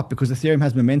Ethereum pop because Ethereum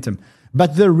has momentum,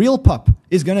 but the real pop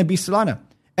is going to be Solana.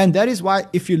 And that is why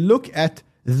if you look at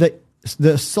the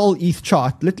Sol ETH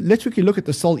chart, let's quickly look at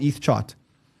the Sol ETH chart.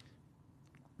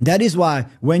 That is why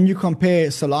when you compare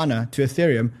Solana to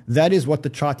Ethereum, that is what the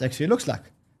chart actually looks like.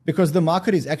 Because the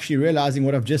market is actually realizing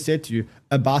what I've just said to you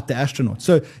about the astronaut.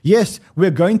 So yes, we're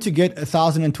going to get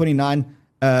 1,029%.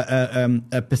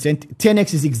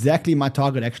 10x is exactly my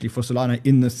target actually for Solana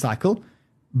in this cycle.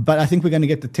 But I think we're going to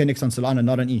get the 10x on Solana,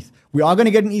 not on ETH. We are going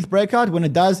to get an ETH breakout. When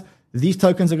it does, these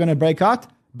tokens are going to break out.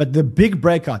 But the big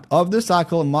breakout of the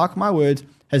cycle, mark my words,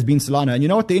 has been Solana. And you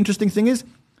know what the interesting thing is?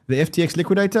 The FTX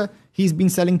liquidator, he's been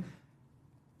selling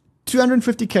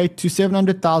 250K to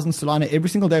 700,000 Solana every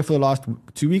single day for the last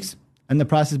 2 weeks, and the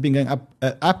price has been going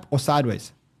up or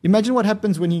sideways. Imagine what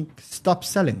happens when he stops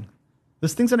selling.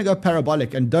 This thing's going to go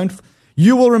parabolic, and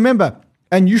you will remember,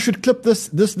 and you should clip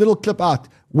this little clip out,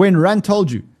 when Rand told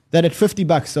you that at $50,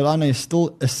 Solana is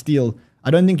still a steal.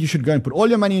 I don't think you should go and put all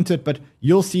your money into it, but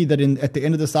you'll see that at the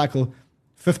end of the cycle,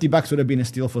 $50 would have been a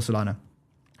steal for Solana.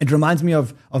 It reminds me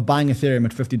of buying Ethereum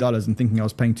at $50 and thinking I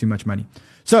was paying too much money.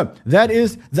 So that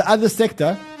is the other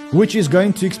sector which is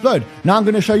going to explode. Now I'm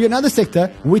going to show you another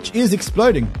sector which is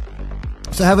exploding.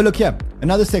 So have a look here.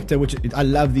 Another sector which I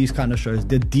love these kind of shows,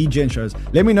 the degen shows.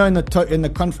 Let me know in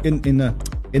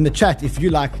the chat if you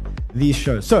like these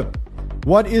shows. So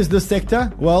what is this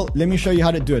sector? Well, let me show you how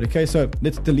to do it. Okay, so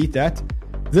let's delete that.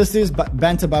 This is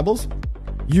Banter Bubbles.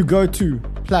 You go to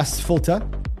plus filter.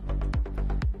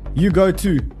 You go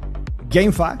to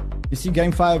GameFi. You see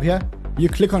GameFi over here? You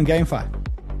click on GameFi.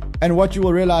 And what you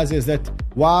will realize is that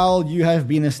while you have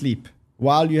been asleep,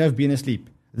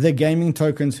 the gaming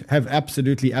tokens have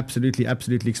absolutely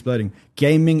exploding.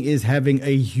 Gaming is having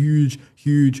a huge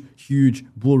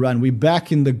bull run. We're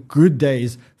back in the good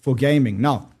days for gaming.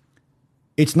 Now,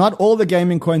 it's not all the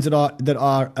gaming coins that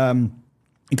are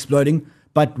exploding,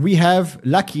 but we have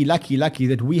lucky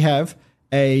that we have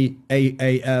a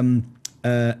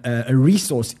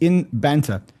resource in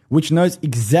Banter which knows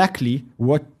exactly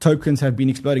what tokens have been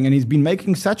exploding, and he's been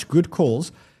making such good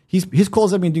calls. His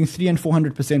calls have been doing 300% and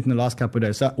 400% in the last couple of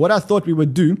days. So what I thought we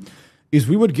would do is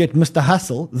we would get Mr.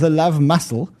 Hustle, the Love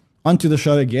Muscle, onto the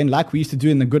show again, like we used to do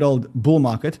in the good old bull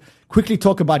market, quickly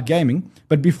talk about gaming.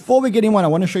 But before we get in one, I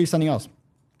want to show you something else.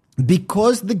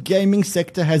 Because the gaming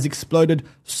sector has exploded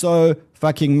so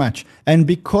fucking much, and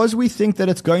because we think that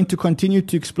it's going to continue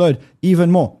to explode even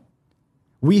more,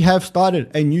 we have started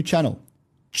a new channel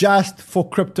just for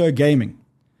crypto gaming.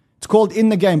 It's called In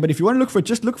the Game, but if you want to look for it,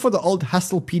 just look for the old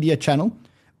Hustlepedia channel,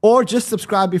 or just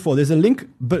subscribe before. There's a link,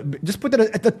 but just put that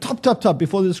at the top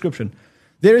before the description.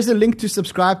 There is a link to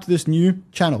subscribe to this new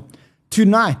channel.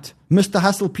 Tonight, Mr.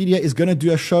 Hustlepedia is going to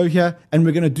do a show here, and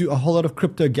we're going to do a whole lot of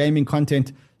crypto gaming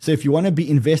content. So if you want to be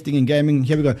investing in gaming,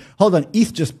 here we go. Hold on,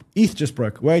 ETH just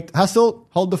broke. Wait, Hustle,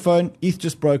 hold the phone. ETH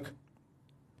just broke.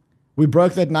 We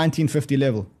broke that 1950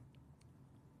 level.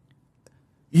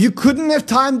 You couldn't have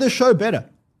timed the show better.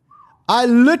 I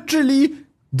literally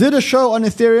did a show on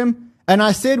Ethereum, and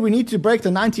I said we need to break the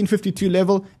 1952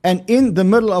 level, and in the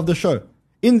middle of the show,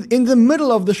 in the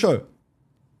middle of the show,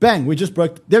 bang, we just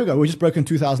broke, there we go, we just broken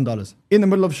 $2,000 in the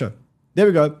middle of the show. There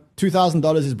we go,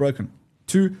 $2,000 is broken.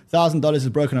 $2,000 is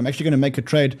broken. I'm actually going to make a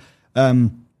trade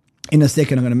in a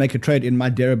second. I'm going to make a trade in my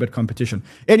Deribit competition.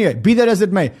 Anyway, be that as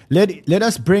it may, let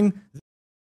us bring...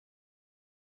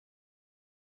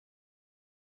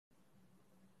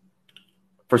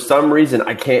 For some reason,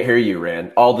 I can't hear you,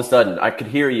 Rand. All of a sudden, I could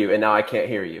hear you, and now I can't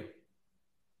hear you.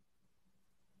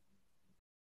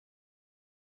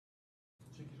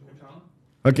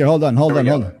 Okay, hold on.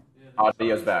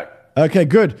 Audio's back. Okay,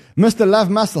 good. Mr. Love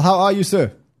Muscle, how are you,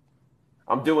 sir?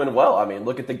 I'm doing well. I mean,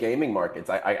 look at the gaming markets.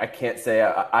 I can't say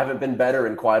I haven't been better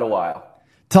in quite a while.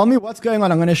 Tell me what's going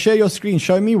on. I'm going to share your screen.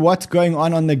 Show me what's going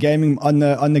on the gaming on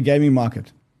the gaming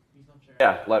market.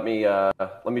 Yeah, let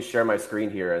me share my screen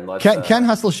here and let's. Can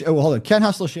Hustle? Hold on. Can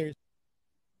Hustle share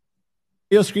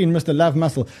your screen, Mr. Love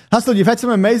Muscle? Hustle, you've had some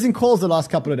amazing calls the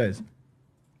last couple of days.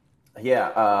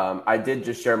 Yeah, I did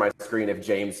just share my screen. If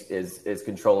James is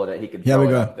controlling it, he could throw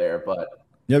it up there. But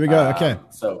there we go. Okay.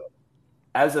 So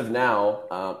as of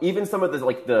now, even some of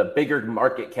the bigger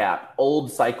market cap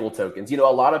old cycle tokens, a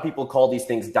lot of people call these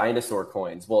things dinosaur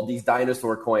coins. Well, these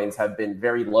dinosaur coins have been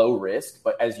very low risk,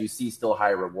 but as you see, still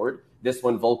high reward. This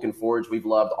one, Vulcan Forge, we've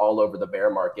loved all over the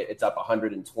bear market. It's up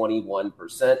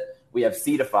 121%. We have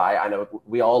Cetify. I know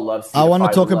we all love Cetify. I want to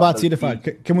talk about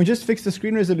Cetify. Can we just fix the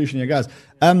screen resolution here, guys?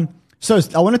 So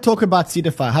I want to talk about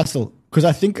Cetify, Hustle, because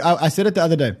I think I said it the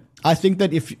other day. I think that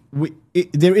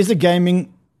there is a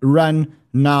gaming run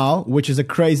now, which is a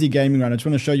crazy gaming run. I just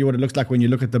want to show you what it looks like when you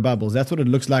look at the bubbles. That's what it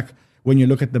looks like when you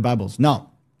look at the bubbles.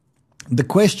 Now, the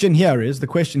question here is,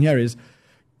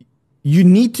 you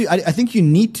need to. I think you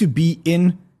need to be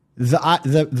in the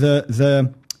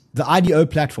IDO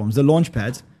platforms, the launch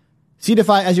pads.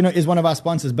 Cetify, as you know, is one of our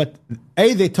sponsors. But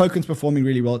A, their tokens performing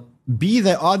really well. B,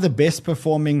 they are the best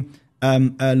performing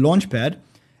launch pad.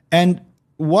 And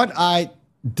what I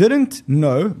didn't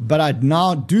know, but I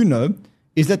now do know,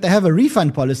 is that they have a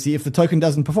refund policy if the token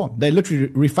doesn't perform. They literally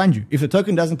refund you. If the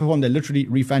token doesn't perform, they literally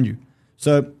refund you.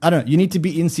 So I don't know. You need to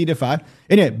be in Cetify.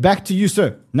 Anyway, back to you,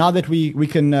 sir. Now that we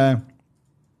can.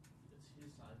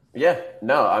 Yeah,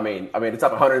 no, I mean, it's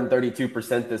up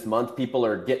 132% this month. People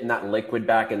are getting that liquid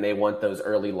back, and they want those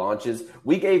early launches.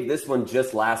 We gave this one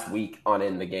just last week on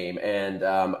In the Game, and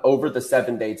over the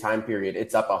 7-day time period,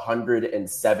 it's up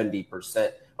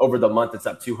 170%. Over the month, it's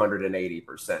up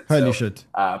 280%. Holy shit.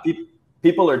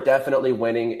 People are definitely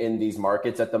winning in these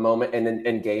markets at the moment. And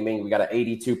in gaming, we got an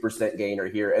 82% gainer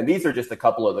here. And these are just a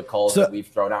couple of the calls that we've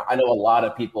thrown out. I know a lot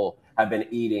of people have been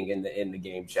eating in the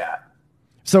game chat.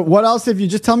 So what else have you,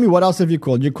 just tell me what else have you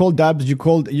called? You called dubs, you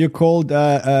called,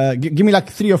 give me like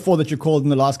 3 or 4 that you called in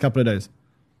the last couple of days.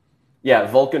 Yeah,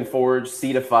 Vulcan Forge,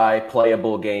 Cetify,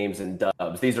 Playable Games, and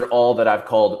Dubs. These are all that I've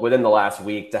called within the last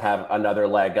week to have another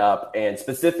leg up. And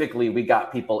specifically, we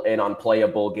got people in on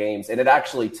Playable Games. And it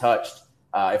actually touched,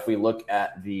 if we look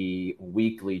at the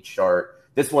weekly chart,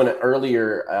 this one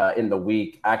earlier in the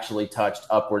week actually touched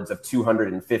upwards of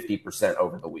 250%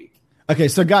 over the week. Okay,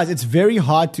 so guys, it's very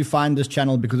hard to find this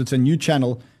channel because it's a new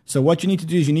channel. So what you need to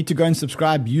do is you need to go and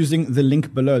subscribe using the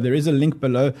link below. There is a link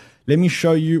below. Let me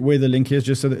show you where the link is,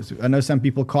 just so that I know some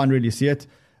people can't really see it.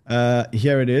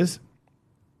 Here it is.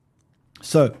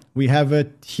 So we have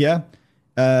it here.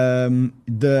 Where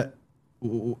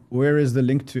is the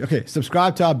link to? Okay,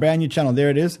 subscribe to our brand new channel. There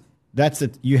it is. That's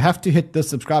it. You have to hit the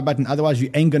subscribe button. Otherwise, you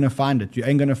ain't going to find it. You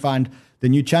ain't going to find the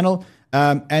new channel.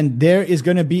 And there is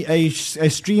going to be a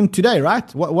stream today,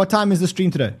 right? What time is the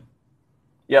stream today?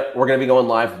 Yep, we're going to be going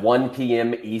live 1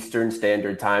 p.m. Eastern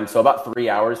Standard Time. So about 3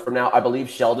 hours from now, I believe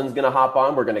Sheldon's going to hop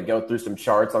on. We're going to go through some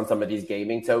charts on some of these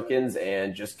gaming tokens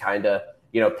and just kind of,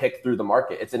 pick through the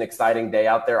market. It's an exciting day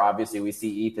out there. Obviously, we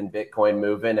see ETH and Bitcoin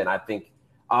moving, and I think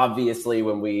obviously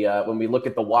when we look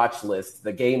at the watch list,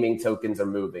 the gaming tokens are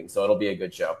moving. So it'll be a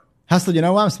good show. Hustle, you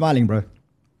know why I'm smiling, bro?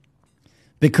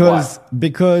 Because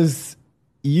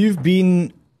you've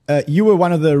been you were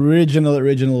one of the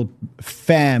original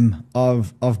fam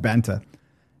of Banter,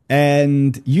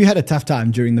 and you had a tough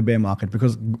time during the bear market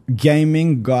because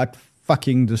gaming got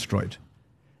fucking destroyed.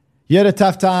 You had a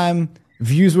tough time.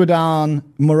 Views were down,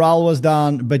 morale was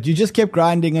down, but you just kept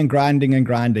grinding and grinding and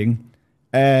grinding.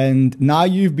 And now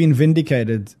you've been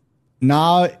vindicated.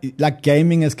 Now, like,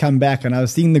 gaming has come back, and I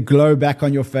was seeing the glow back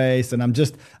on your face. And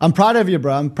I'm proud of you,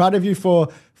 bro. I'm proud of you for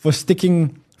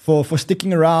sticking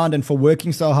around and for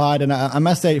working so hard. And I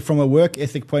must say, from a work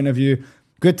ethic point of view,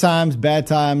 good times, bad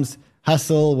times,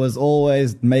 Hustle was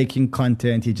always making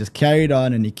content. He just carried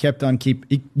on, and you kept on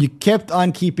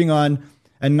keeping on.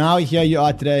 And now here you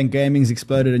are today, and gaming's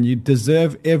exploded, and you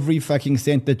deserve every fucking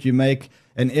cent that you make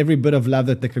and every bit of love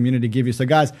that the community give you. So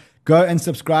guys, go and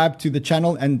subscribe to the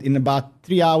channel, and in about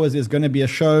 3 hours there's going to be a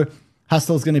show.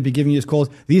 Hustle's going to be giving you his calls.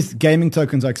 These gaming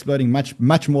tokens are exploding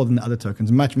much more than the other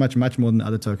tokens. Much more than the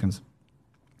other tokens.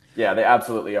 Yeah, they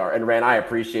absolutely are. And Ran, I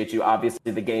appreciate you.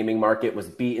 Obviously, the gaming market was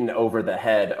beaten over the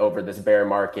head over this bear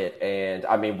market. And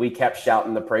I mean, we kept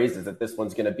shouting the praises that this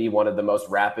one's going to be one of the most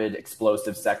rapid,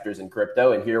 explosive sectors in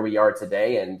crypto. And here we are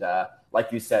today. And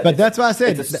like you said, but that's why I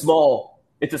said it's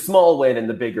a small win in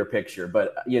the bigger picture.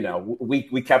 But,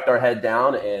 we kept our head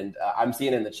down. And I'm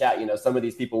seeing in the chat, some of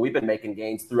these people, we've been making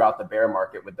gains throughout the bear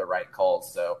market with the right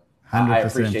calls. So 100%. I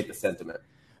appreciate the sentiment.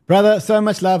 Brother, so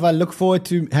much love. I look forward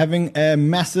to having a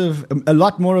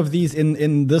lot more of these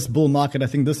in this bull market. I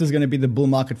think this is going to be the bull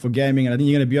market for gaming. And I think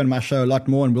you're going to be on my show a lot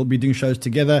more, and we'll be doing shows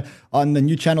together on the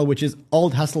new channel, which is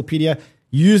Old Hustlepedia.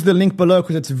 Use the link below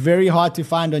because it's very hard to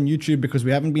find on YouTube because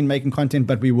we haven't been making content,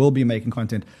 but we will be making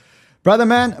content. Brother,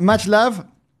 man, much love.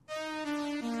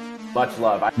 Much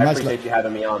love. I appreciate you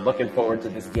having me on. Looking forward to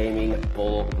this gaming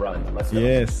bull run. Let's go.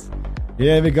 Yes.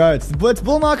 Here we go. It's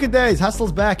bull market days.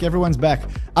 Hustle's back. Everyone's back.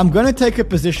 I'm going to take a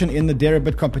position in the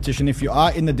Deribit competition. If you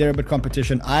are in the Deribit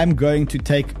competition, I'm going to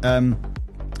take some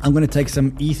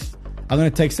ETH. I'm going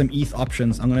to take some ETH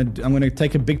options. I'm going to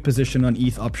take a big position on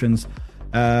ETH options.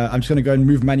 I'm just going to go and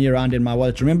move money around in my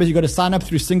wallet. Remember, you got to sign up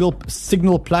through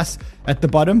Signal Plus at the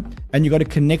bottom, and you got to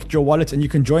connect your wallets, and you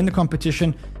can join the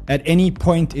competition at any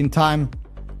point in time.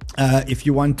 If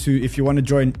you want to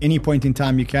join any point in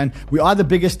time, you can. We are the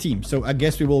biggest team, so I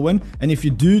guess we will win. And if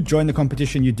you do join the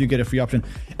competition, you do get a free option.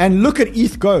 And look at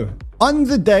ETH go. On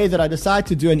the day that I decide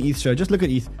to do an ETH show, just look at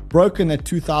ETH, broken that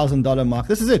 $2,000 mark.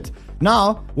 This is it.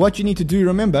 Now, what you need to do,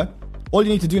 remember, all you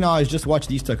need to do now is just watch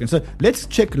these tokens. So let's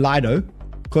check Lido,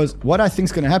 because what I think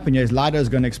is going to happen here is Lido is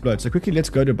going to explode. So quickly, let's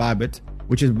go to Bybit,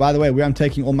 which is, by the way, where I'm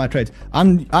taking all my trades.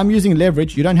 I'm using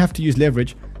leverage. You don't have to use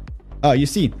leverage. Oh, you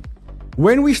see.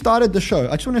 When we started the show,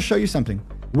 I just want to show you something.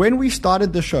 When we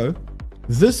started the show,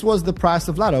 this was the price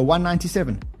of Lido,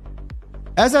 197.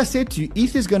 As I said to you,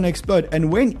 ETH is going to explode.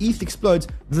 And when ETH explodes,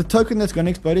 the token that's going to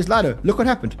explode is Lido. Look what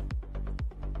happened.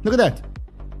 Look at that.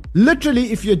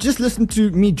 Literally, if you just listened to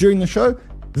me during the show,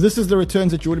 this is the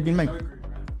returns that you would have been making.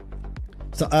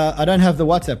 So I don't have the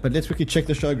WhatsApp, but let's quickly check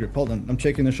the show group. Hold on. I'm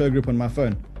checking the show group on my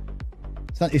phone.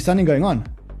 Is something going on?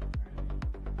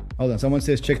 Hold on. Someone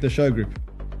says check the show group.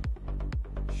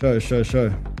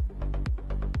 Show.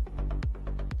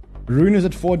 Rune is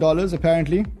at $4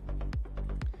 apparently.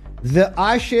 The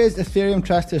iShares Ethereum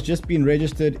Trust has just been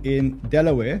registered in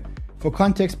Delaware. For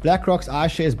context, BlackRock's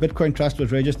iShares Bitcoin Trust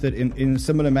was registered in a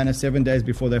similar manner 7 days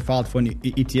before they filed for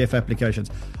ETF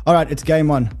applications. All right, it's game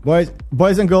on.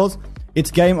 Boys and girls, it's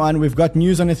game on. We've got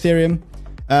news on Ethereum.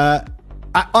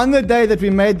 On the day that we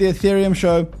made the Ethereum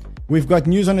show, we've got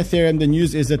news on Ethereum. The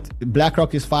news is that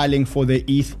BlackRock is filing for the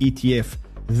ETH ETF.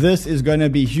 This is going to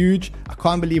be huge. I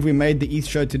can't believe we made the ETH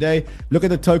show today. Look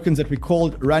at the tokens that we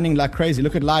called running like crazy.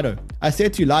 Look at Lido. I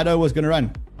said to you, Lido was going to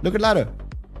run. Look at Lido.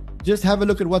 Just have a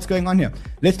look at what's going on here.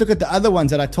 Let's look at the other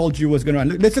ones that I told you was going to run.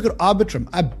 Let's look at Arbitrum.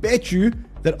 I bet you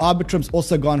that Arbitrum's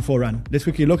also gone for a run. Let's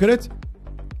quickly look at it.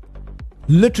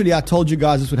 Literally, I told you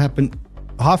guys this would happen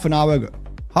half an hour ago.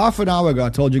 Half an hour ago, I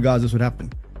told you guys this would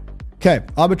happen. Okay,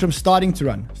 Arbitrum's starting to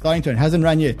run. Hasn't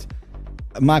run yet.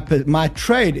 my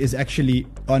trade is actually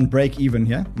on break even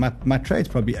here. My trade's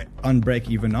probably on break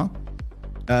even now.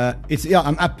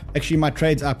 I'm up. Actually, my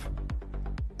trade's up.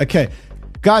 Okay.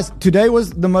 Guys, today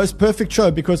was the most perfect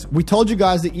show because we told you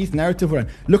guys the ETH narrative run.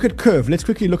 Look at Curve. Let's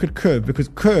quickly look at Curve because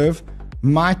Curve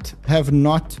might have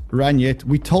not run yet.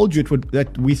 We told you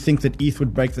that we think that ETH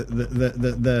would break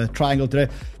the triangle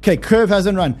today. Okay, Curve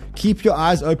hasn't run. Keep your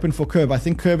eyes open for Curve. I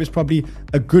think Curve is probably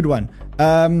a good one.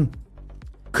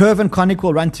 Curve and Conic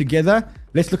will run together.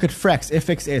 Let's look at Frax,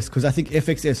 FXS, because I think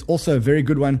FXS also a very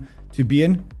good one to be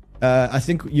in. I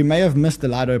think you may have missed the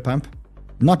Lido pump.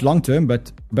 Not long term,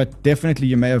 but definitely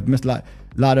you may have missed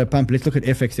Lido pump. Let's look at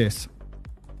FXS.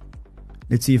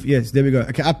 Let's see if, yes, there we go.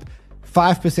 Okay, up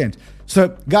 5%.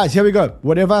 So, guys, here we go.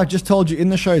 Whatever I just told you in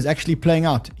the show is actually playing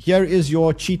out. Here is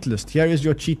your cheat list. Here is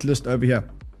your cheat list over here.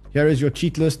 Here is your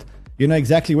cheat list. You know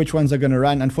exactly which ones are going to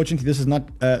run. Unfortunately, this is not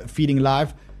feeding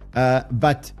live.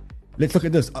 But let's look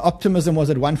at this. Optimism was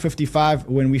at 155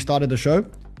 when we started the show.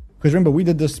 Because remember, we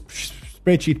did this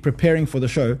spreadsheet preparing for the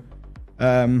show.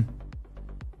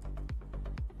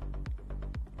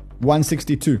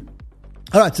 162.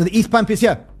 All right, so the ETH pump is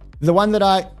here. The one that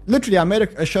I made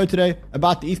a show today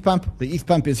about the ETH pump. The ETH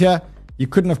pump is here. You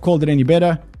couldn't have called it any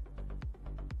better.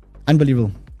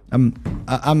 Unbelievable.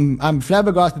 I'm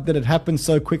flabbergasted that it happened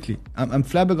so quickly. I'm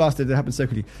flabbergasted that it happened so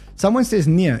quickly. Someone says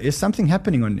Near. Is something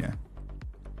happening on Near?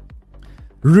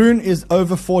 Rune is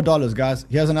over $4, guys.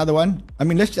 Here's another one. I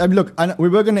mean, look. We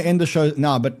were going to end the show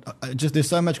now, but just there's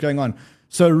so much going on.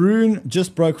 So Rune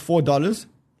just broke $4.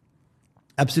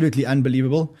 Absolutely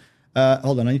unbelievable.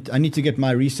 Hold on, I need to get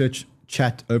my research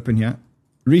chat open here.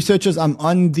 Researchers, I'm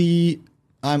on the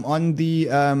oh,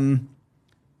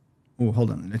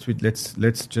 hold on.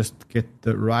 Let's just get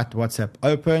the right WhatsApp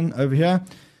open over here.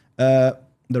 The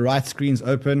right screen's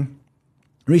open.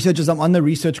 Researchers, I'm on the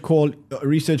research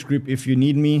group if you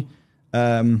need me.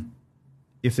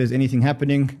 If there's anything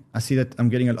happening. I see that I'm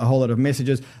getting a whole lot of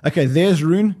messages. Okay, there's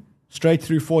Rune, straight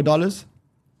through $4.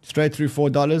 Straight through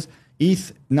 $4.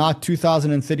 ETH now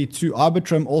 2032.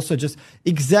 Arbitrum also just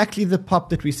exactly the pop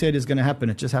that we said is going to happen.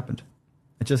 It just happened.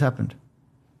 It just happened.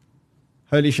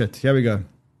 Holy shit. Here we go.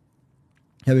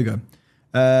 Here we go.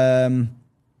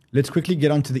 Let's quickly get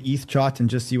onto the ETH chart and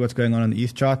just see what's going on the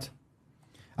ETH chart.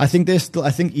 I think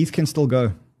ETH can still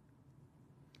go.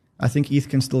 I think ETH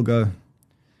can still go.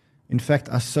 In fact,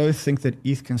 I so think that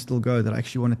ETH can still go that I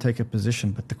actually want to take a position.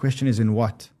 But the question is in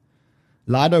what?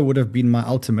 Lido would have been my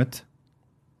ultimate.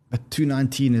 But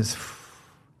 219 is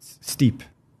steep.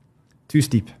 Too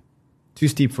steep. Too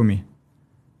steep for me.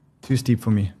 Too steep for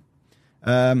me.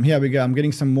 Here we go. I'm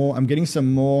getting some more.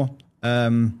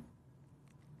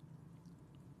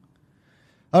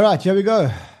 All right, here we go.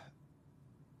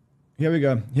 Here we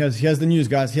go. Here's the news,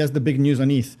 guys. Here's the big news on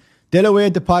ETH. Delaware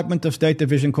Department of State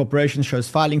Division Corporation shows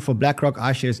filing for BlackRock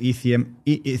iShares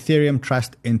Ethereum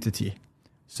Trust entity.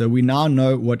 So we now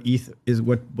know what ETH is,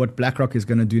 what BlackRock is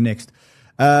going to do next.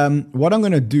 What I'm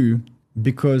going to do,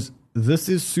 because this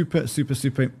is super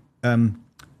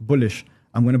bullish,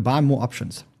 I'm going to buy more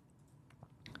options.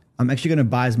 I'm actually going to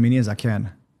buy as many as I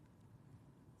can.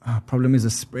 Problem is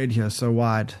the spread here is so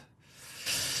wide.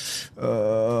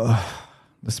 The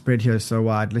spread here is so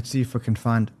wide. Let's see if I can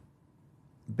find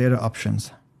better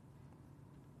options.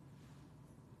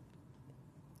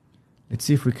 Let's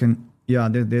see if we can. Yeah,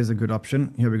 there's a good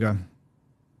option. Here we go.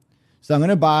 So I'm going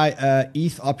to buy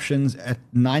ETH options at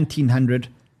 1900.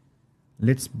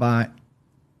 Let's buy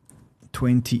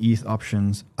 20 ETH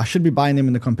options. I should be buying them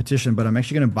in the competition, but I'm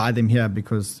actually going to buy them here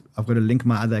because I've got to link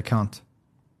my other account.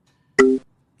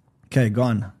 Okay,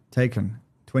 gone, taken.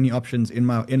 20 options in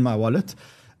my wallet.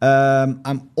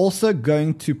 I'm also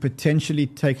going to potentially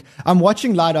take. I'm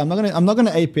watching Lido. I'm not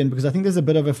gonna ape in because I think there's a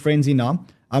bit of a frenzy now.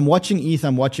 I'm watching ETH.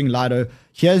 I'm watching Lido.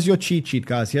 Here's your cheat sheet,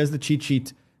 guys. Here's the cheat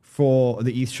sheet for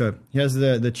the ETH show. Here's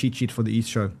the cheat sheet for the ETH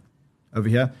show over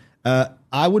here.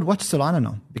 I would watch Solana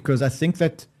now because I think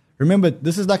that, remember,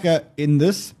 this is like in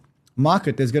this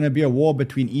market, there's going to be a war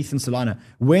between ETH and Solana.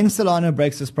 When Solana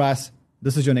breaks this price,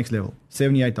 this is your next level,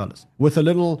 $78, with a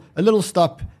little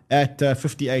stop at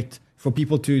 58 for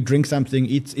people to drink something,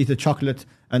 eat a chocolate,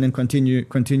 and then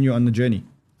continue on the journey.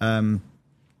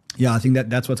 Yeah, I think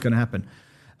that's what's going to happen.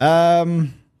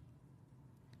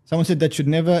 Someone said that should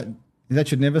never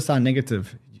sound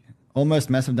negative. Almost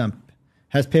massive dump.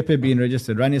 Has Pepe been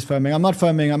registered? Run is firming. I'm not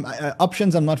firming.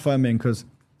 Options. I'm not firming because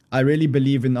I really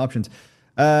believe in the options.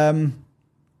 Yeah,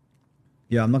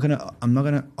 I'm not gonna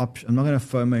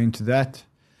FOMO into that.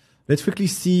 Let's quickly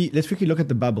look at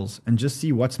the bubbles and just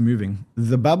see what's moving.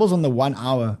 The bubbles on the 1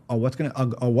 hour are what's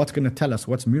gonna tell us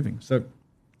what's moving. So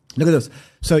Look at this.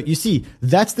 So you see,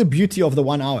 that's the beauty of the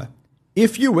 1 hour.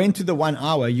 If you went to the 1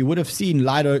 hour, you would have seen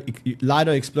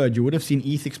Lido explode. You would have seen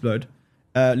ETH explode.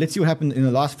 Let's see what happened in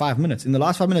the last 5 minutes. In the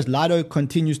last 5 minutes, Lido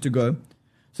continues to go.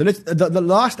 So the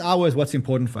last hour is what's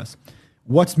important for us.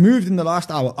 What's moved in the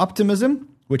last hour? Optimism,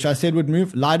 which I said would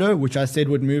move. Lido, which I said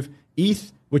would move.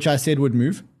 ETH, which I said would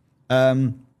move.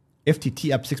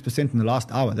 FTT up 6% in the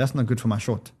last hour. That's not good for my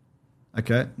short.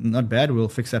 Okay, not bad. We'll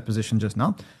fix that position just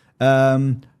now.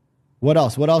 What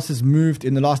else? What else has moved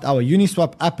in the last hour?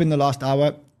 Uniswap up in the last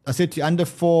hour. I said to you under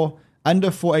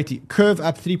 480. Curve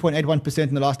up 3.81%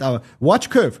 in the last hour.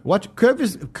 Watch Curve. Curve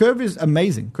is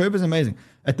amazing. Curve is amazing.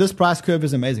 At this price, Curve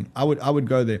is amazing. I would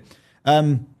go there.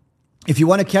 If you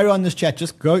want to carry on this chat,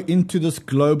 just go into this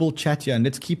global chat here and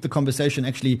let's keep the conversation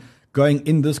actually going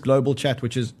in this global chat,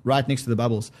 which is right next to the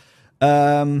bubbles.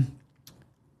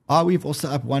 We've also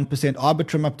up 1%.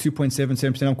 Arbitrum up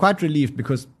 2.77%. I'm quite relieved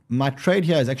because my trade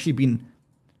here has actually been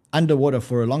underwater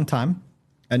for a long time.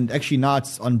 And actually now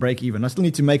it's on break even. I still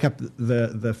need to make up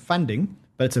the funding,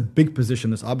 but it's a big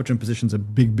position. This Arbitrum position is a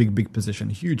big position.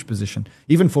 Huge position.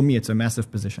 Even for me, it's a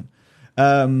massive position.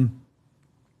 All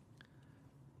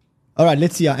right,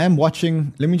 let's see. I'm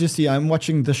watching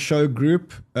the show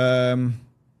group.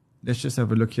 Let's just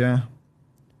have a look here.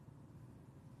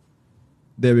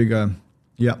 There we go.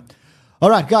 Yeah. All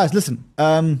right, guys, listen.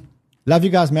 Love you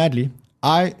guys madly.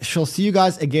 I shall see you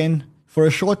guys again for a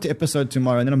short episode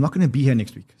tomorrow, and then I'm not going to be here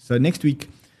next week. So next week,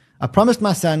 I promised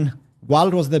my son, while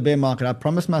it was the bear market, I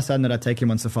promised my son that I'd take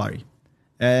him on safari.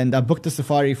 And I booked the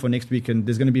safari for next week, and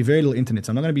there's going to be very little internet,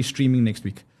 so I'm not going to be streaming next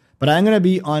week. But I am going to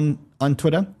be on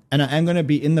Twitter, and I am going to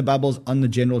be in the bubbles on the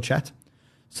general chat.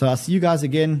 So I'll see you guys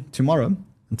again tomorrow.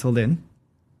 Until then,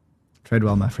 trade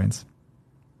well, my friends.